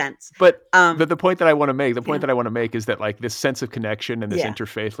dense. but Um, the point that I want to make, the point yeah, that I want to make is that like this sense of connection and this yeah,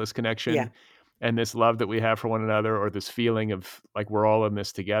 interfaithless yeah. connection and this love that we have for one another, or this feeling of like we're all in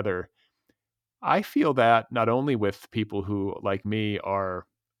this together. I feel that not only with people who, like me, are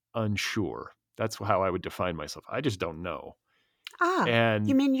unsure. That's how I would define myself. I just don't know. Ah, you And,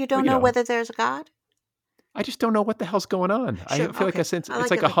 mean you well, don't know whether there's a God? I just don't know what the hell's going on. I Sure. feel like a Okay. sense I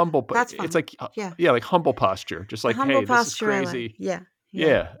it's like like it a like that. humble, That's it's fine. like, Yeah. yeah, like humble posture. Just The like, humble hey, this is posture I like. crazy. Yeah,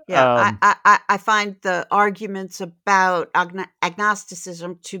 yeah, Yeah. yeah. I find the arguments about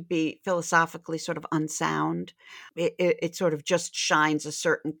agnosticism to be philosophically sort of unsound. It sort of just shines a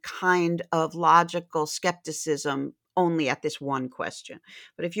certain kind of logical skepticism only at this one question.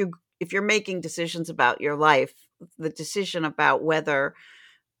 But if you're making decisions about your life, the decision about whether,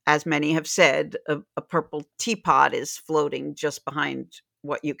 as many have said, a purple teapot is floating just behind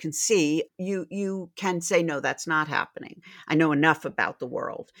what you can see, you can say, no, that's not happening. I know enough about the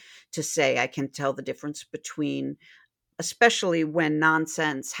world to say I can tell the difference between, especially when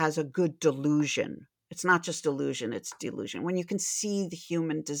nonsense has a good delusion. It's not just illusion, it's delusion. When you can see the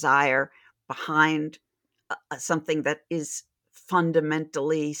human desire behind something that is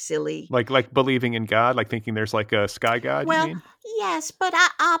fundamentally silly. Like believing in God, like thinking there's like a sky god, you Well, mean? yes, but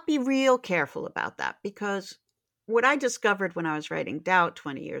I'll be real careful about that, because what I discovered when I was writing Doubt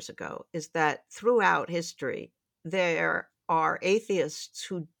 20 years ago is that throughout history, there are atheists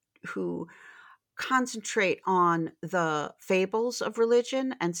who concentrate on the fables of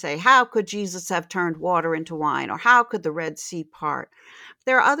religion and say, how could Jesus have turned water into wine? Or how could the Red Sea part?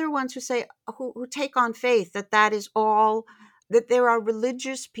 There are other ones who take on faith that is all, that there are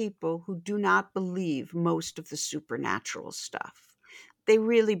religious people who do not believe most of the supernatural stuff. They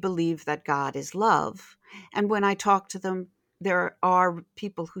really believe that God is love. And when I talk to them, there are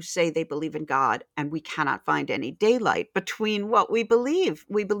people who say they believe in God, and we cannot find any daylight between what we believe.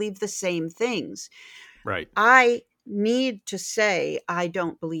 We believe the same things. Right. I need to say I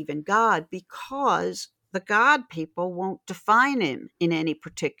don't believe in God because the God people won't define him in any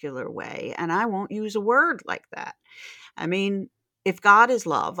particular way, and I won't use a word like that. I mean, if God is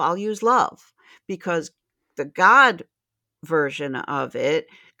love, I'll use love, because the God version of it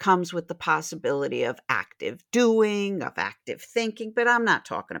comes with the possibility of active doing, of active thinking, but I'm not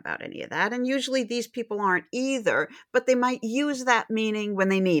talking about any of that. And usually these people aren't either, but they might use that meaning when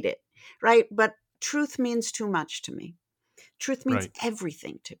they need it, right? But truth means too much to me. Truth means Right.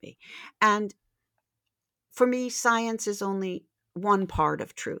 everything to me. And for me, science is only one part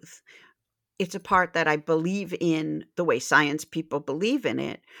of truth. It's a part that I believe in the way science people believe in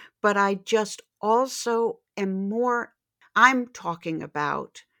it, but I just also am more, I'm talking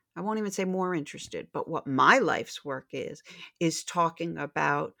about, I won't even say more interested, but what my life's work is talking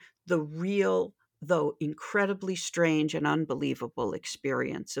about the real, though incredibly strange and unbelievable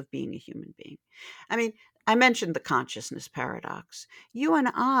experience of being a human being. I mean, I mentioned the consciousness paradox. You and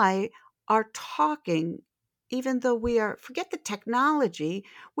I are talking, even though we are, forget the technology,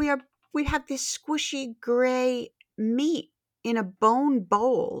 we have this squishy gray meat in a bone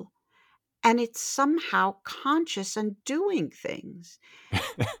bowl, and it's somehow conscious and doing things.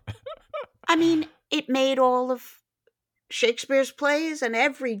 I mean, it made all of Shakespeare's plays, and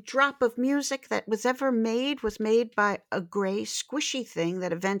every drop of music that was ever made was made by a gray squishy thing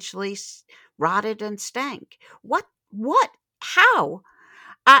that eventually rotted and stank. What, how?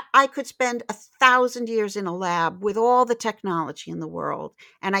 I could spend 1,000 years in a lab with all the technology in the world,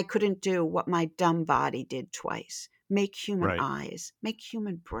 and I couldn't do what my dumb body did twice. make human Right. eyes, make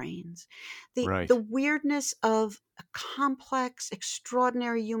human brains. Right. The weirdness of a complex,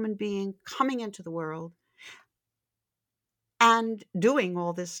 extraordinary human being coming into the world and doing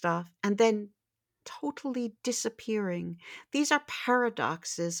all this stuff and then totally disappearing. These are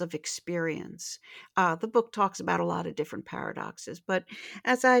paradoxes of experience. The book talks about a lot of different paradoxes, but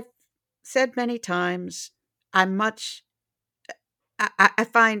as I've said many times, I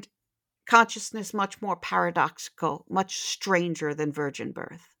find consciousness much more paradoxical, much stranger than virgin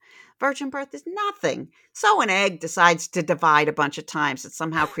birth. Virgin birth is nothing. So an egg decides to divide a bunch of times. It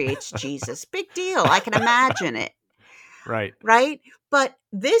somehow creates Jesus. Big deal. I can imagine it, Right. right? But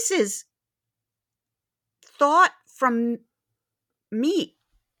this is thought from meat,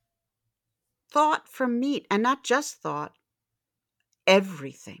 and not just thought,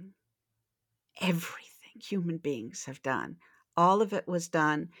 everything, everything human beings have done. All of it was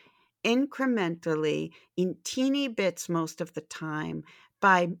done incrementally in teeny bits most of the time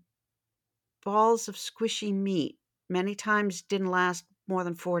by balls of squishy meat. Many times didn't last more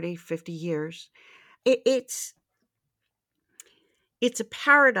than 40, 50 years. It's a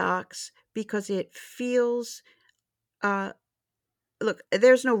paradox because it feels look,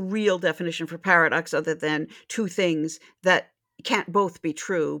 there's no real definition for paradox other than two things that can't both be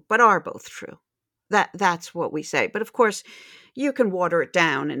true but are both true. That's what we say. But of course, you can water it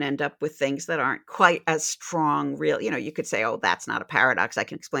down and end up with things that aren't quite as strong. Real, you could say, "Oh, that's not a paradox. I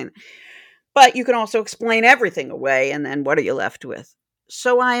can explain it." But you can also explain everything away, and then what are you left with?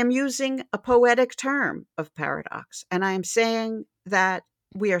 So I am using a poetic term of paradox, and I am saying that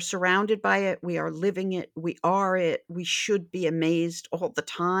we are surrounded by it, we are living it, we are it, we should be amazed all the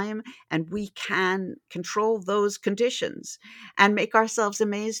time, and we can control those conditions and make ourselves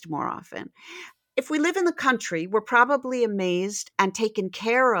amazed more often. If we live in the country, we're probably amazed and taken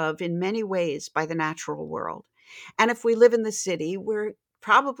care of in many ways by the natural world. And if we live in the city, we're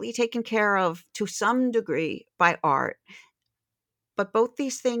probably taken care of to some degree by art. But both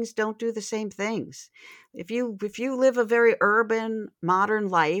these things don't do the same things. If you live a very urban, modern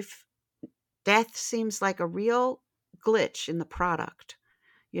life, death seems like a real glitch in the product,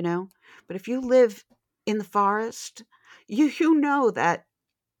 you know? But if you live in the forest, you know that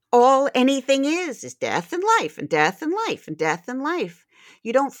all anything is death and life and death and life and death and life.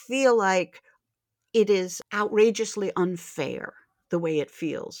 You don't feel like it is outrageously unfair the way it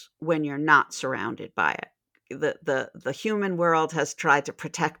feels when you're not surrounded by it. The human world has tried to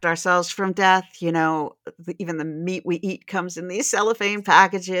protect ourselves from death. Even the meat we eat comes in these cellophane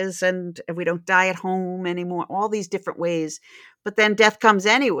packages, and we don't die at home anymore. All these different ways, but then death comes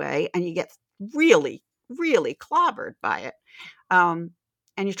anyway, and you get really, really clobbered by it.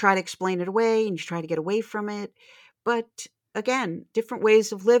 And you try to explain it away, and you try to get away from it. But again, different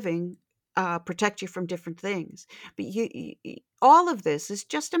ways of living protect you from different things. But all of this is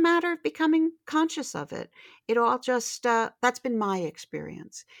just a matter of becoming conscious of it. It all just that's been my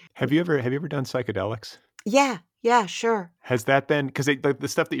experience. Have you ever done psychedelics? Yeah, sure. Has that been because the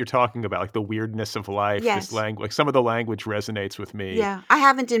stuff that you're talking about, like the weirdness of life, this Yes. language, like some of the language resonates with me. Yeah, I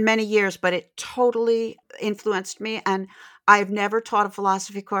haven't in many years, but it totally influenced me, and I've never taught a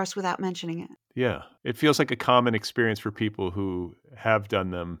philosophy course without mentioning it. Yeah, it feels like a common experience for people who have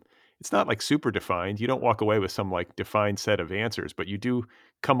done them. It's not like super defined. You don't walk away with some like defined set of answers, but you do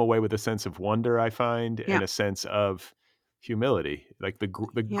come away with a sense of wonder, I find, Yeah. and a sense of humility, like the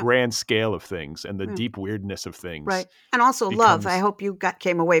Yeah. grand scale of things and the Yeah. deep weirdness of things. Right. And also love. I becomes- hope you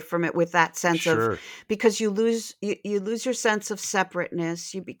came away from it with that sense of, Sure. because you lose your sense of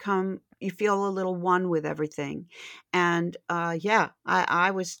separateness. You feel a little one with everything. And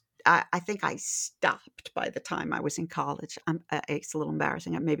I think I stopped by the time I was in college. It's a little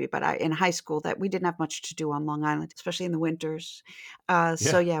embarrassing, maybe, but in high school that we didn't have much to do on Long Island, especially in the winters.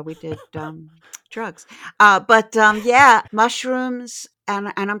 So yeah, we did drugs. Mushrooms.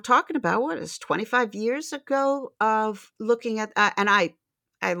 And I'm talking about what is 25 years ago of looking at, and I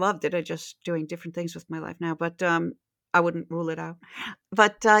loved it. I'm just doing different things with my life now, but I wouldn't rule it out.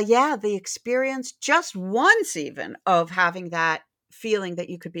 But the experience just once even of having that feeling that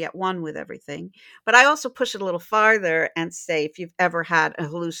you could be at one with everything. But I also push it a little farther and say, if you've ever had a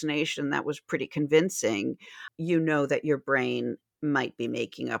hallucination that was pretty convincing, you know that your brain might be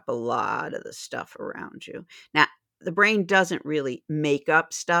making up a lot of the stuff around you. Now, the brain doesn't really make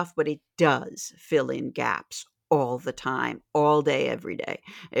up stuff, but it does fill in gaps all the time, all day, every day.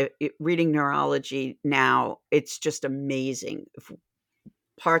 Reading neurology now, it's just amazing.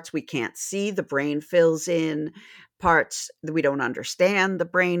 Parts we can't see, the brain fills in. Parts that we don't understand, the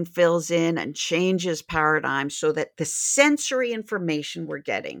brain fills in and changes paradigms so that the sensory information we're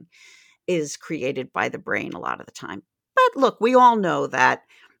getting is created by the brain a lot of the time. But look, we all know that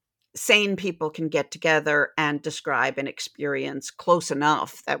sane people can get together and describe an experience close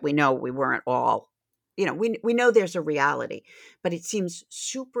enough that we know we weren't all, we know there's a reality. But it seems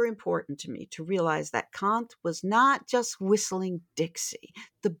super important to me to realize that Kant was not just whistling Dixie.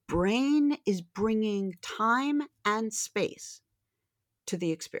 The brain is bringing time and space to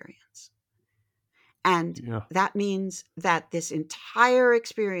the experience. And that means that this entire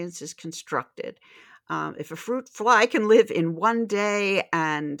experience is constructed. If a fruit fly can live in one day,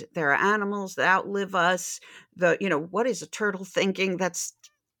 and there are animals that outlive us, what is a turtle thinking that's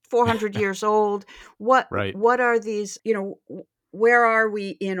 400 years old? What are these, where are we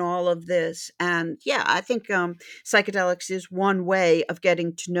in all of this? And I think psychedelics is one way of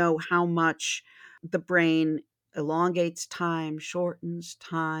getting to know how much the brain elongates time, shortens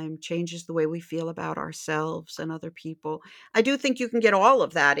time, changes the way we feel about ourselves and other people. I do think you can get all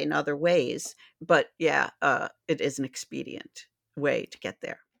of that in other ways, but it is an expedient way to get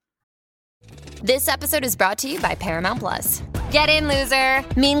there. This episode is brought to you by Paramount Plus. Get in, loser!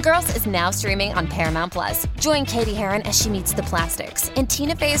 Mean Girls is now streaming on Paramount Plus. Join Katie Heron as she meets the plastics in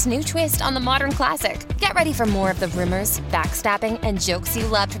Tina Fey's new twist on the modern classic. Get ready for more of the rumors, backstabbing, and jokes you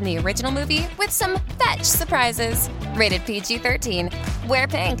loved from the original movie with some fetch surprises. Rated PG-13. Wear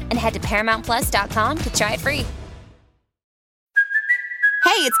pink and head to ParamountPlus.com to try it free.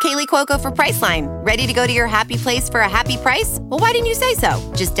 Hey, it's Kaylee Cuoco for Priceline. Ready to go to your happy place for a happy price? Well, why didn't you say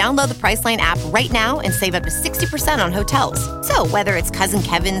so? Just download the Priceline app right now and save up to 60% on hotels. So whether it's Cousin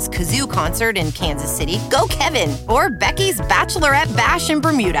Kevin's Kazoo Concert in Kansas City, go Kevin, or Becky's Bachelorette Bash in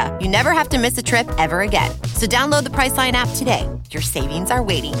Bermuda, you never have to miss a trip ever again. So download the Priceline app today. Your savings are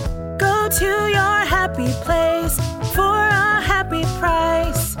waiting. Go to your happy place for a happy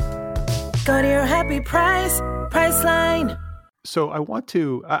price. Go to your happy price, Priceline. So I want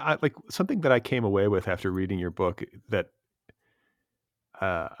to, I like something that I came away with after reading your book that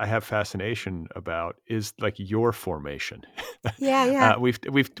I have fascination about is like your formation. Yeah.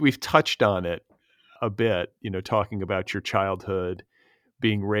 We've touched on it a bit, talking about your childhood,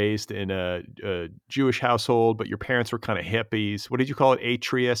 being raised in a Jewish household, but your parents were kind of hippies. What did you call it?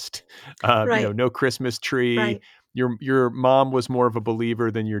 Atheist. Right. No Christmas tree. Right. Your mom was more of a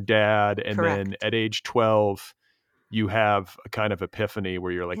believer than your dad, and Correct. then at age 12. You have a kind of epiphany where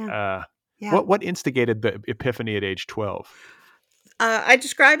you're like, What instigated the epiphany at age 12? I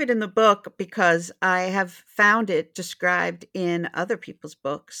describe it in the book because I have found it described in other people's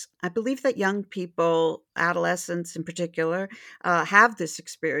books. I believe that young people, adolescents in particular, have this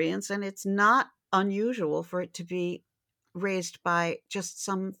experience, and it's not unusual for it to be raised by just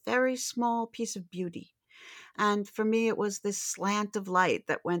some very small piece of beauty. And for me, it was this slant of light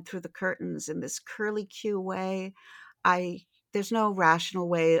that went through the curtains in this curly Q way. There's no rational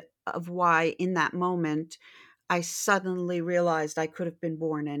way of why in that moment I suddenly realized I could have been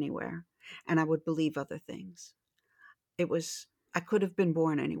born anywhere and I would believe other things. I could have been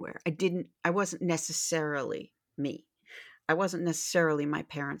born anywhere. I wasn't necessarily me. I wasn't necessarily my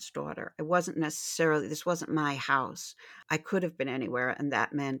parents' daughter. This wasn't my house. I could have been anywhere. And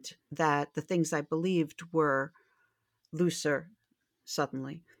that meant that the things I believed were looser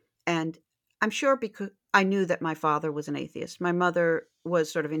suddenly. And I'm sure because I knew that my father was an atheist. My mother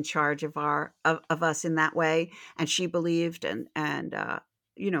was sort of in charge of us in that way. And she believed and I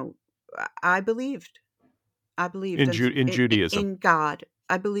believed. In Judaism. In God.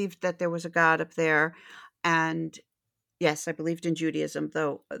 I believed that there was a God up there. And yes, I believed in Judaism,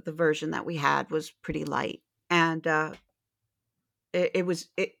 though the version that we had was pretty light. And it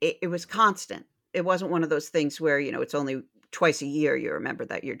was constant. It wasn't one of those things where, it's only twice a year you remember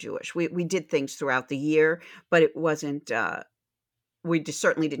that you're Jewish. We did things throughout the year, but it wasn't, we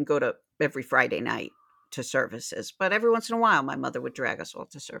certainly didn't go to every Friday night to services. But every once in a while, my mother would drag us all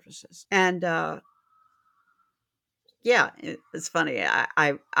to services. And it's funny.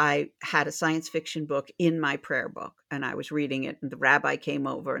 I had a science fiction book in my prayer book, and I was reading it, and the rabbi came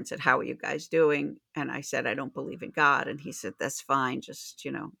over and said, "How are you guys doing?" And I said, "I don't believe in God." And he said, "That's fine. Just,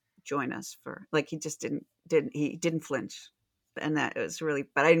 join us for," like, he just didn't flinch. And that was really,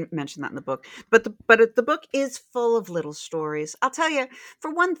 but I didn't mention that in the book. But the book is full of little stories. I'll tell you,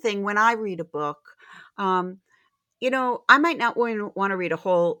 for one thing, when I read a book, I might not want to read a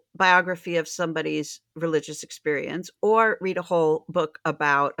whole biography of somebody's religious experience or read a whole book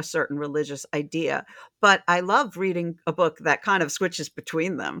about a certain religious idea, but I love reading a book that kind of switches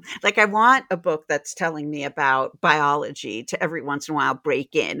between them. Like, I want a book that's telling me about biology to every once in a while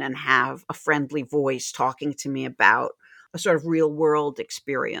break in and have a friendly voice talking to me about a sort of real world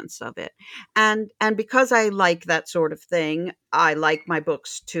experience of it. And because I like that sort of thing, I like my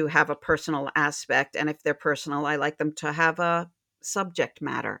books to have a personal aspect. And if they're personal, I like them to have a subject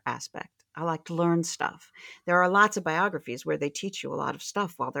matter aspect. I like to learn stuff. There are lots of biographies where they teach you a lot of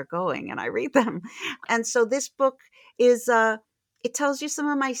stuff while they're going, and I read them. And so this book is it tells you some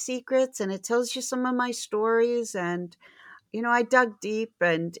of my secrets, and it tells you some of my stories. And I dug deep.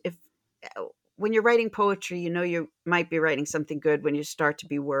 And if when you're writing poetry, you might be writing something good when you start to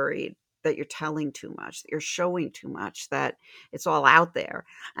be worried that you're telling too much, that you're showing too much, that it's all out there.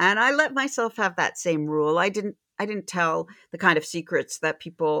 And I let myself have that same rule. I didn't tell the kind of secrets that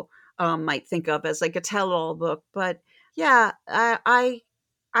people might think of as like a tell-all book. But yeah, I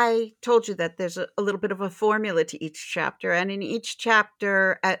told you that there's a little bit of a formula to each chapter, and in each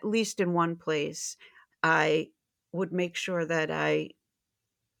chapter, at least in one place, I would make sure that I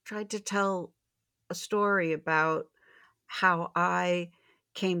tried to tell a story about how I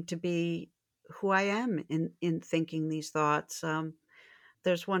came to be who I am in thinking these thoughts.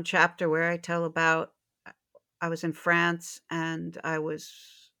 There's one chapter where I tell about I was in France and I was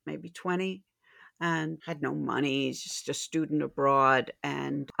maybe 20 and had no money, just a student abroad.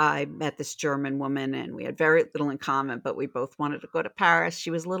 And I met this German woman and we had very little in common, but we both wanted to go to Paris.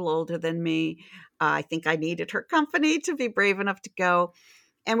 She was a little older than me. I think I needed her company to be brave enough to go.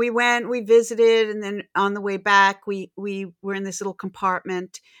 And we went, we visited, and then on the way back, we were in this little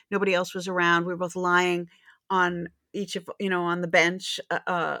compartment. Nobody else was around. We were both lying on on the bench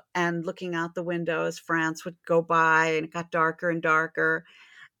and looking out the window as France would go by, and it got darker and darker.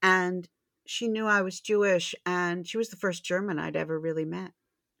 And she knew I was Jewish, and she was the first German I'd ever really met.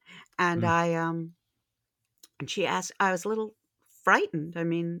 And and she asked, I was a little frightened. I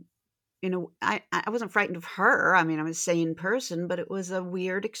mean, I wasn't frightened of her. I mean, I'm a sane person, but it was a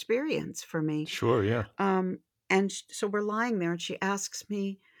weird experience for me. Sure, yeah. So we're lying there, and she asks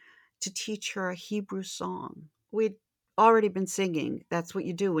me to teach her a Hebrew song. We'd already been singing. That's what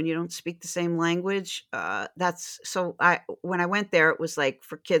you do when you don't speak the same language. When I went there, it was like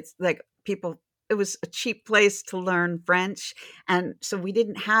for kids, like people. It was a cheap place to learn French, and so we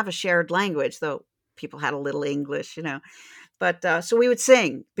didn't have a shared language, though people had a little English, But so we would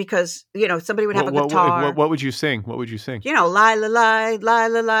sing because somebody would have a guitar. What would you sing? What would you sing? La la la la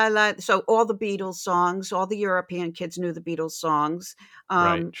la la la. So all the Beatles songs, all the European kids knew the Beatles songs.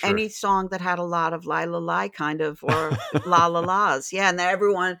 Right, sure. Any song that had a lot of la la la kind of or la la las, yeah. And then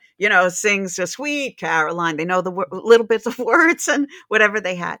everyone sings a Sweet Caroline. They know the little bits of words and whatever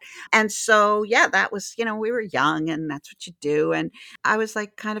they had. And so yeah, that was we were young and that's what you do. And I was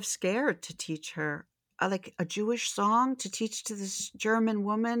like kind of scared to teach her like a Jewish song to teach to this German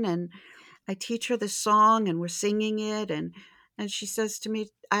woman. And I teach her this song and we're singing it. And she says to me,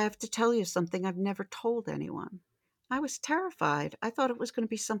 I have to tell you something I've never told anyone. I was terrified. I thought it was going to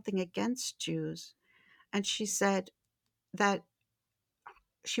be something against Jews. And she said that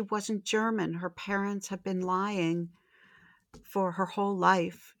she wasn't German. Her parents have been lying for her whole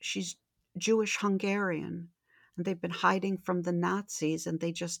life. She's Jewish Hungarian. And they've been hiding from the Nazis and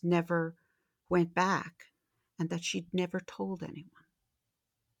they just never went back, and that she'd never told anyone.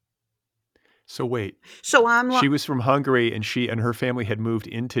 So wait. So she was from Hungary and she and her family had moved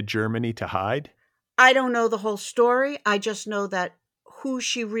into Germany to hide? I don't know the whole story. I just know that who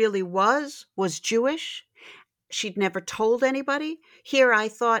she really was Jewish. She'd never told anybody. Here I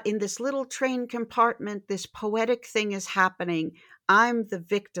thought in this little train compartment, this poetic thing is happening. I'm the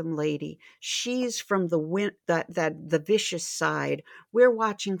victim lady. She's from the vicious side. We're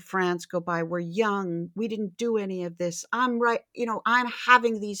watching France go by. We're young. We didn't do any of this. I'm right. I'm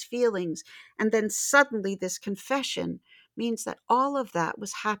having these feelings. And then suddenly this confession means that all of that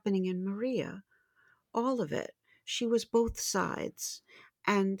was happening in Maria. All of it. She was both sides.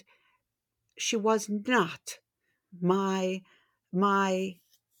 And she was not my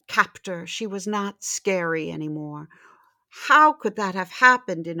captor. She was not scary anymore. How could that have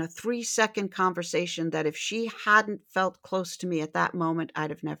happened in a 3-second conversation that if she hadn't felt close to me at that moment, I'd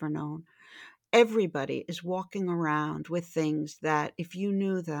have never known? Everybody is walking around with things that if you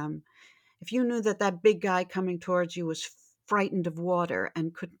knew them, if you knew that big guy coming towards you was frightened of water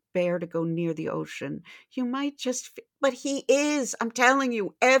and couldn't bear to go near the ocean, you might but he is. I'm telling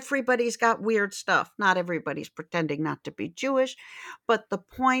you, everybody's got weird stuff. Not everybody's pretending not to be Jewish, but the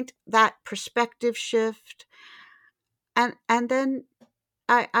point, that perspective shift. And then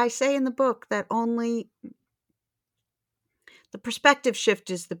I say in the book that only the perspective shift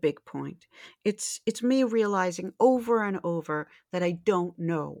is the big point. It's me realizing over and over that I don't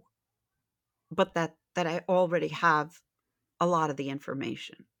know, but that I already have a lot of the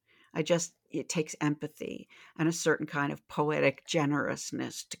information. It takes empathy and a certain kind of poetic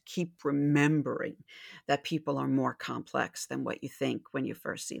generousness to keep remembering that people are more complex than what you think when you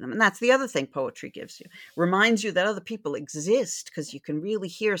first see them. And that's the other thing poetry gives you. Reminds you that other people exist, because you can really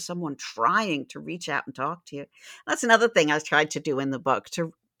hear someone trying to reach out and talk to you. That's another thing I tried to do in the book,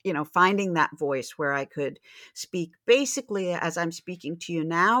 to finding that voice where I could speak basically as I'm speaking to you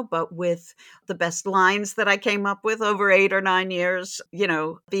now, but with the best lines that I came up with over 8 or 9 years,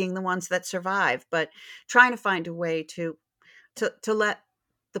 being the ones that survive, but trying to find a way to let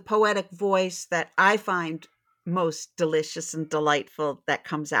the poetic voice that I find most delicious and delightful that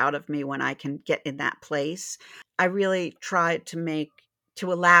comes out of me when I can get in that place. I really tried to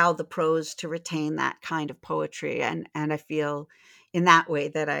allow the prose to retain that kind of poetry. And I feel in that way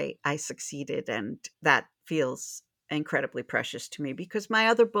that I succeeded, and that feels incredibly precious to me, because my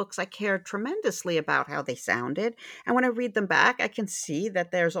other books, I cared tremendously about how they sounded. And when I read them back, I can see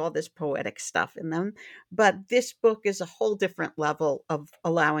that there's all this poetic stuff in them. But this book is a whole different level of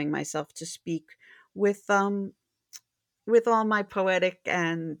allowing myself to speak with all my poetic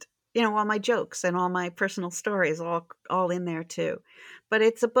and all my jokes and all my personal stories all in there too. But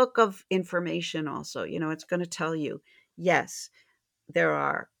it's a book of information also. It's going to tell you, yes, there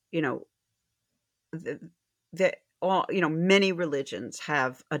are, the all, many religions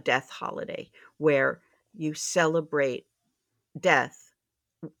have a death holiday where you celebrate death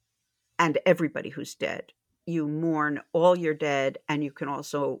and everybody who's dead. You mourn all your dead, and you can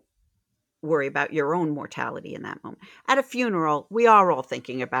also worry about your own mortality in that moment. At a funeral, we are all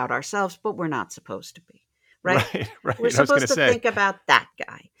thinking about ourselves, but we're not supposed to be, right? Right. We're I was going supposed to to say, think about that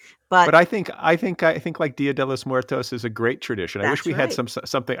guy. but I think like Dia de los Muertos is a great tradition. I wish That's we had right.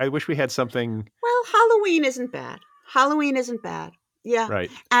 something. I wish we had something. Well, Halloween isn't bad. Halloween isn't bad. Yeah. Right.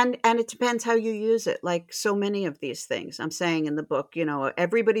 And it depends how you use it. Like so many of these things I'm saying in the book,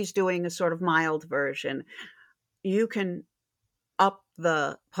 everybody's doing a sort of mild version. You can up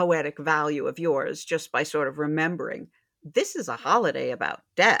the poetic value of yours just by sort of remembering this is a holiday about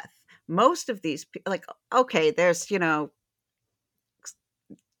death. Most of these, like, okay, there's,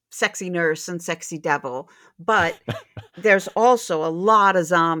 sexy nurse and sexy devil, but there's also a lot of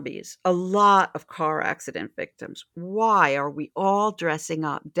zombies, a lot of car accident victims. Why are we all dressing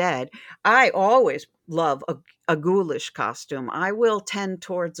up dead? I always love a ghoulish costume. I will tend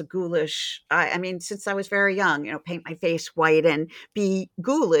towards a ghoulish. I mean, since I was very young, paint my face white and be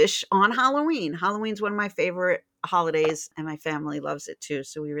ghoulish on Halloween. Halloween's one of my favorite holidays, and my family loves it too,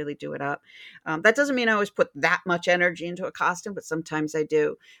 so we really do it up. That doesn't mean I always put that much energy into a costume, but sometimes I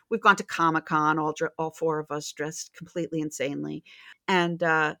do. We've gone to Comic-Con, all 4 of us dressed completely insanely, and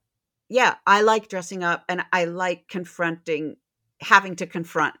yeah, I like dressing up, and I like having to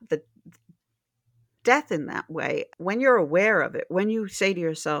confront the death in that way. When you're aware of it, when you say to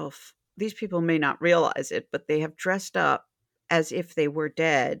yourself, these people may not realize it, but they have dressed up as if they were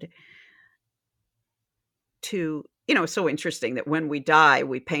dead, to, it's so interesting that when we die,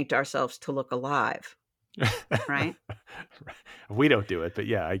 we paint ourselves to look alive, right? We don't do it, but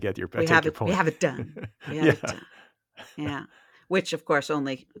yeah, I take your point. We have it done. We have it done. Yeah. Which, of course,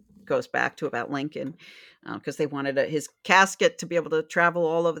 only goes back to about Lincoln, because they wanted his casket to be able to travel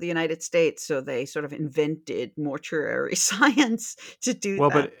all over the United States. So they sort of invented mortuary science to do that. Well,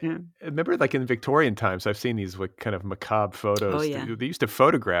 but remember, like in Victorian times, I've seen these like kind of macabre photos. Oh, yeah. They used to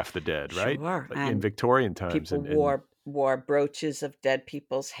photograph the dead, right? Sure. Like in Victorian times. People wore brooches of dead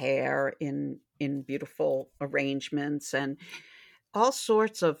people's hair in beautiful arrangements, and all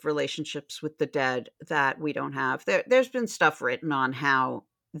sorts of relationships with the dead that we don't have. There's been stuff written on how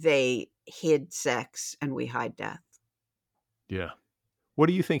they hid sex and we hide death. Yeah. What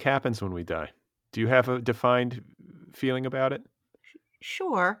do you think happens when we die? Do you have a defined feeling about it?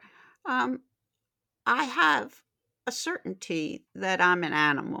 Sure. I have a certainty that I'm an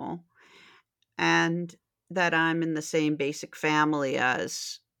animal, and that I'm in the same basic family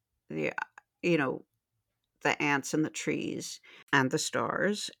as the ants and the trees and the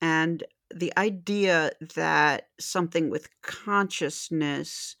stars. And the idea that something with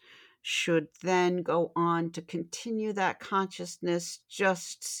consciousness should then go on to continue that consciousness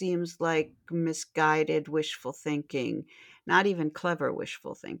just seems like misguided wishful thinking, not even clever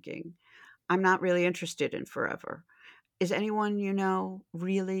wishful thinking. I'm not really interested in forever. Is anyone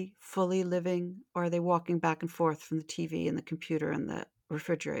really fully living, or are they walking back and forth from the TV and the computer and the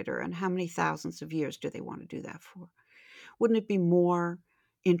refrigerator? And how many thousands of years do they want to do that for? Wouldn't it be more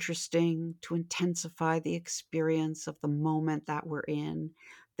interesting to intensify the experience of the moment that we're in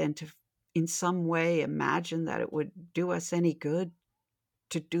than to in some way imagine that it would do us any good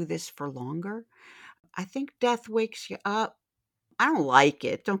to do this for longer? I think death wakes you up. I don't like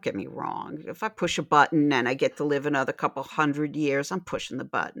it. Don't get me wrong. If I push a button and I get to live another couple hundred years, I'm pushing the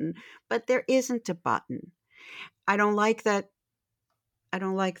button. But there isn't a button. I don't like that.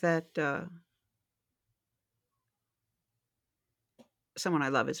 Someone I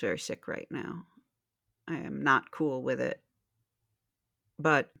love is very sick right now. I am not cool with it,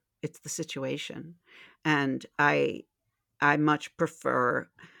 but it's the situation. And I much prefer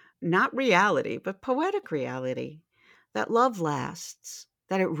not reality, but poetic reality, that love lasts,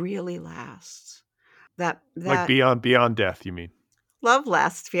 that it really lasts. Like That beyond death, you mean? love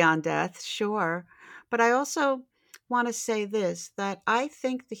lasts beyond death, sure. But I also want to say this, that I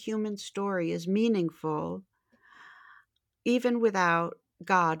think the human story is meaningful even without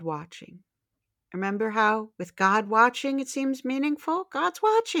God watching. Remember how with God watching it seems meaningful? God's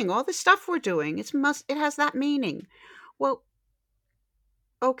watching all the stuff we're doing. It has that meaning. Well,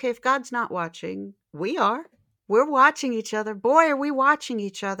 okay, if God's not watching, we are. We're watching each other. Boy, are we watching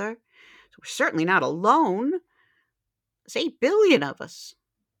each other. We're certainly not alone. There's 8 billion of us.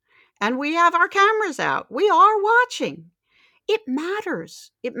 And we have our cameras out. We are watching. It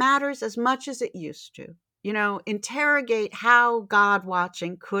matters. It matters as much as it used to. Interrogate how God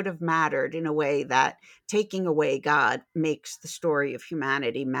watching could have mattered in a way that taking away God makes the story of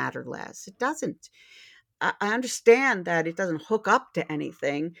humanity matter less. It doesn't. I understand that it doesn't hook up to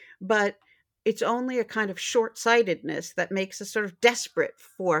anything, but it's only a kind of short-sightedness that makes us sort of desperate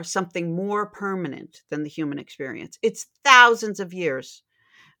for something more permanent than the human experience. It's thousands of years.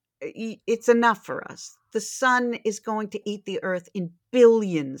 It's enough for us. The sun is going to eat the earth in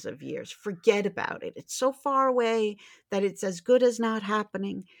billions of years. Forget about it. It's so far away that it's as good as not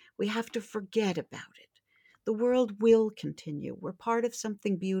happening. We have to forget about it. The world will continue. We're part of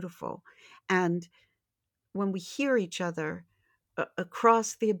something beautiful. And when we hear each other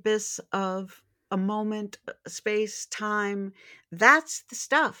across the abyss of a moment, space, time, that's the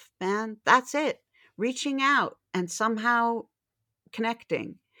stuff, man. That's it. Reaching out and somehow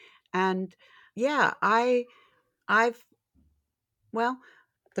connecting. And yeah, the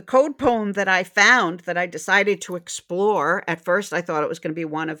code poem that I found that I decided to explore, at first I thought it was going to be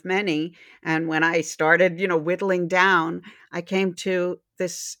one of many. And when I started, whittling down, I came to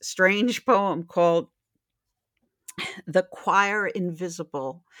this strange poem called The Choir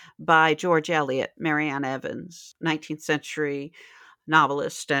Invisible by George Eliot, Marianne Evans, 19th century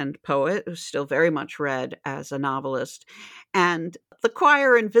novelist and poet who's still very much read as a novelist. And the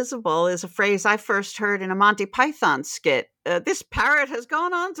choir invisible is a phrase I first heard in a Monty Python skit. This parrot has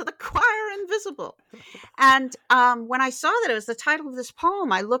gone on to the choir invisible. And when I saw that it was the title of this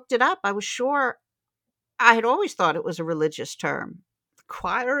poem, I looked it up. I was sure I had always thought it was a religious term. The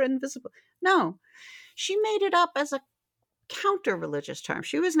choir invisible. No, she made it up as a counter-religious term.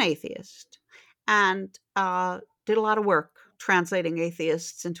 She was an atheist and did a lot of work translating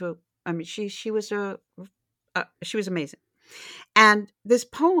atheists into. She was amazing. And this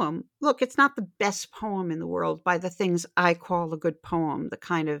poem, look, it's not the best poem in the world by the things I call a good poem. The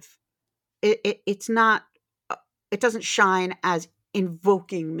kind of it's not. It doesn't shine as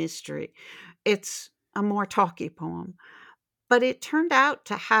invoking mystery. It's a more talky poem. But it turned out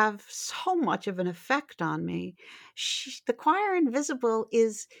to have so much of an effect on me. The choir invisible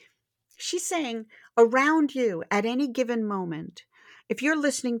she's saying around you at any given moment, if you're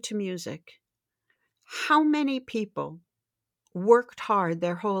listening to music, how many people worked hard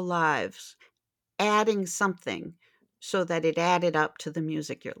their whole lives adding something so that it added up to the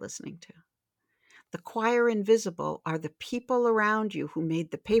music you're listening to? The choir invisible are the people around you who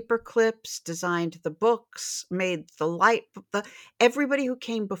made the paper clips, designed the books, made the light, everybody who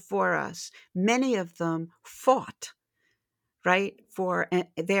came before us. Many of them fought, right, for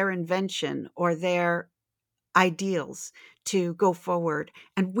their invention or their ideals to go forward.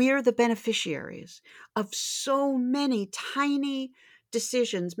 And we're the beneficiaries of so many tiny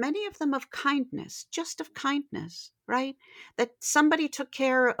decisions, many of them of kindness, just of kindness, right? That somebody took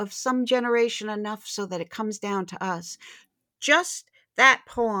care of some generation enough so that it comes down to us. Just that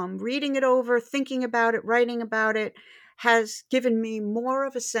poem, reading it over, thinking about it, writing about it, has given me more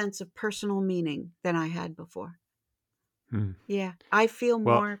of a sense of personal meaning than I had before. Yeah, I feel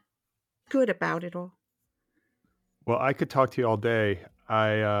more good about it all. Well, I could talk to you all day.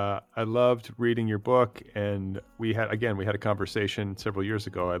 I loved reading your book, and we had a conversation several years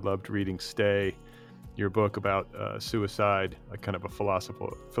ago. I loved reading Stay, your book about suicide, a kind of a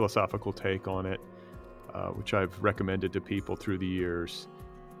philosophical take on it, which I've recommended to people through the years.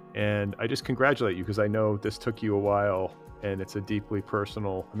 And I just congratulate you because I know this took you a while and it's a deeply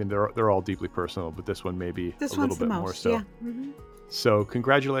personal, I mean, they're all deeply personal, but this one maybe a little bit more so. Yeah. Mm-hmm. So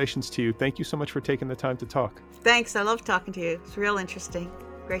congratulations to you. Thank you so much for taking the time to talk. Thanks. I love talking to you. It's real interesting.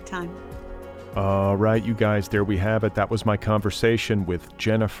 Great time. All right, you guys, there we have it. That was my conversation with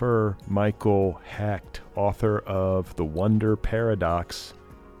Jennifer Michael Hecht, author of The Wonder Paradox,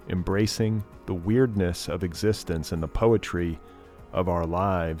 Embracing the Weirdness of Existence and the Poetry of Our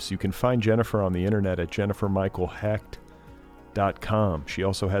Lives. You can find Jennifer on the internet at jennifermichaelhecht.com. She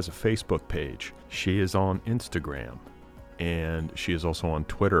also has a Facebook page. She is on Instagram, and she is also on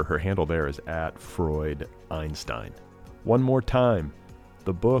Twitter. Her handle there is @FreudEinstein. One more time,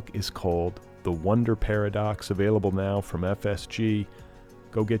 the book is called The Wonder Paradox, available now from FSG.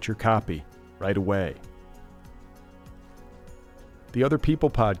 Go get your copy right away. The Other People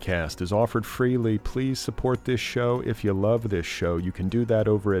podcast is offered freely. Please support this show if you love this show. You can do that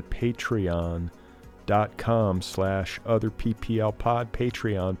over at patreon.com/otherpplpod,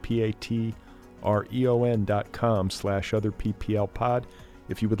 Patreon, patreon.com/otherpplpod.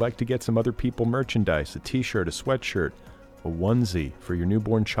 If you would like to get some Other People merchandise, a t-shirt, a sweatshirt, a onesie for your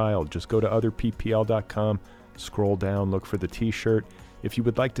newborn child, just go to otherppl.com, scroll down, look for the t-shirt. If you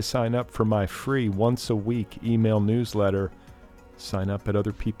would like to sign up for my free once-a-week email newsletter, sign up at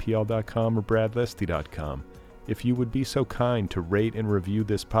otherppl.com or bradlisty.com. If you would be so kind to rate and review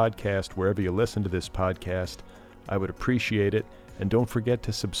this podcast wherever you listen to this podcast, I would appreciate it. And don't forget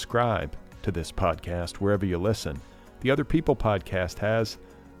to subscribe to this podcast wherever you listen. The Other People podcast has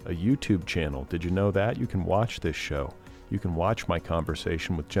a YouTube channel. Did you know that? You can watch this show. You can watch my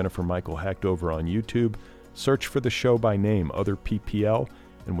conversation with Jennifer Michael Hecht over on YouTube. Search for the show by name, Other PPL,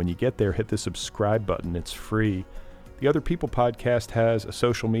 and when you get there, hit the subscribe button. It's free. The Other People podcast has a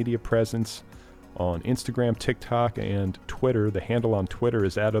social media presence on Instagram, TikTok, and Twitter. The handle on Twitter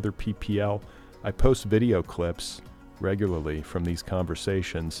is @OtherPPL. I post video clips regularly from these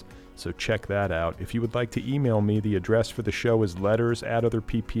conversations, so check that out. If you would like to email me, the address for the show is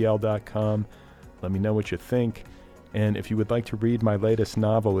letters@otherppl.com. Let me know what you think. And if you would like to read my latest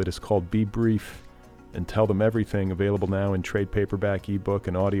novel, it is called Be Brief and Tell Them Everything, available now in trade paperback, ebook,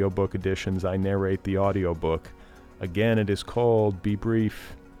 and audiobook editions. I narrate the audiobook. Again, it is called Be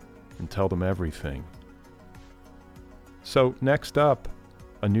Brief and Tell Them Everything. So next up,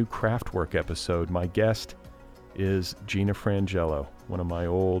 a new Craftwork episode. My guest is Gina Frangelo, one of my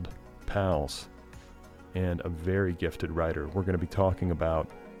old pals and a very gifted writer. We're going to be talking about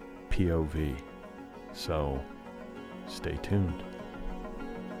POV. So stay tuned.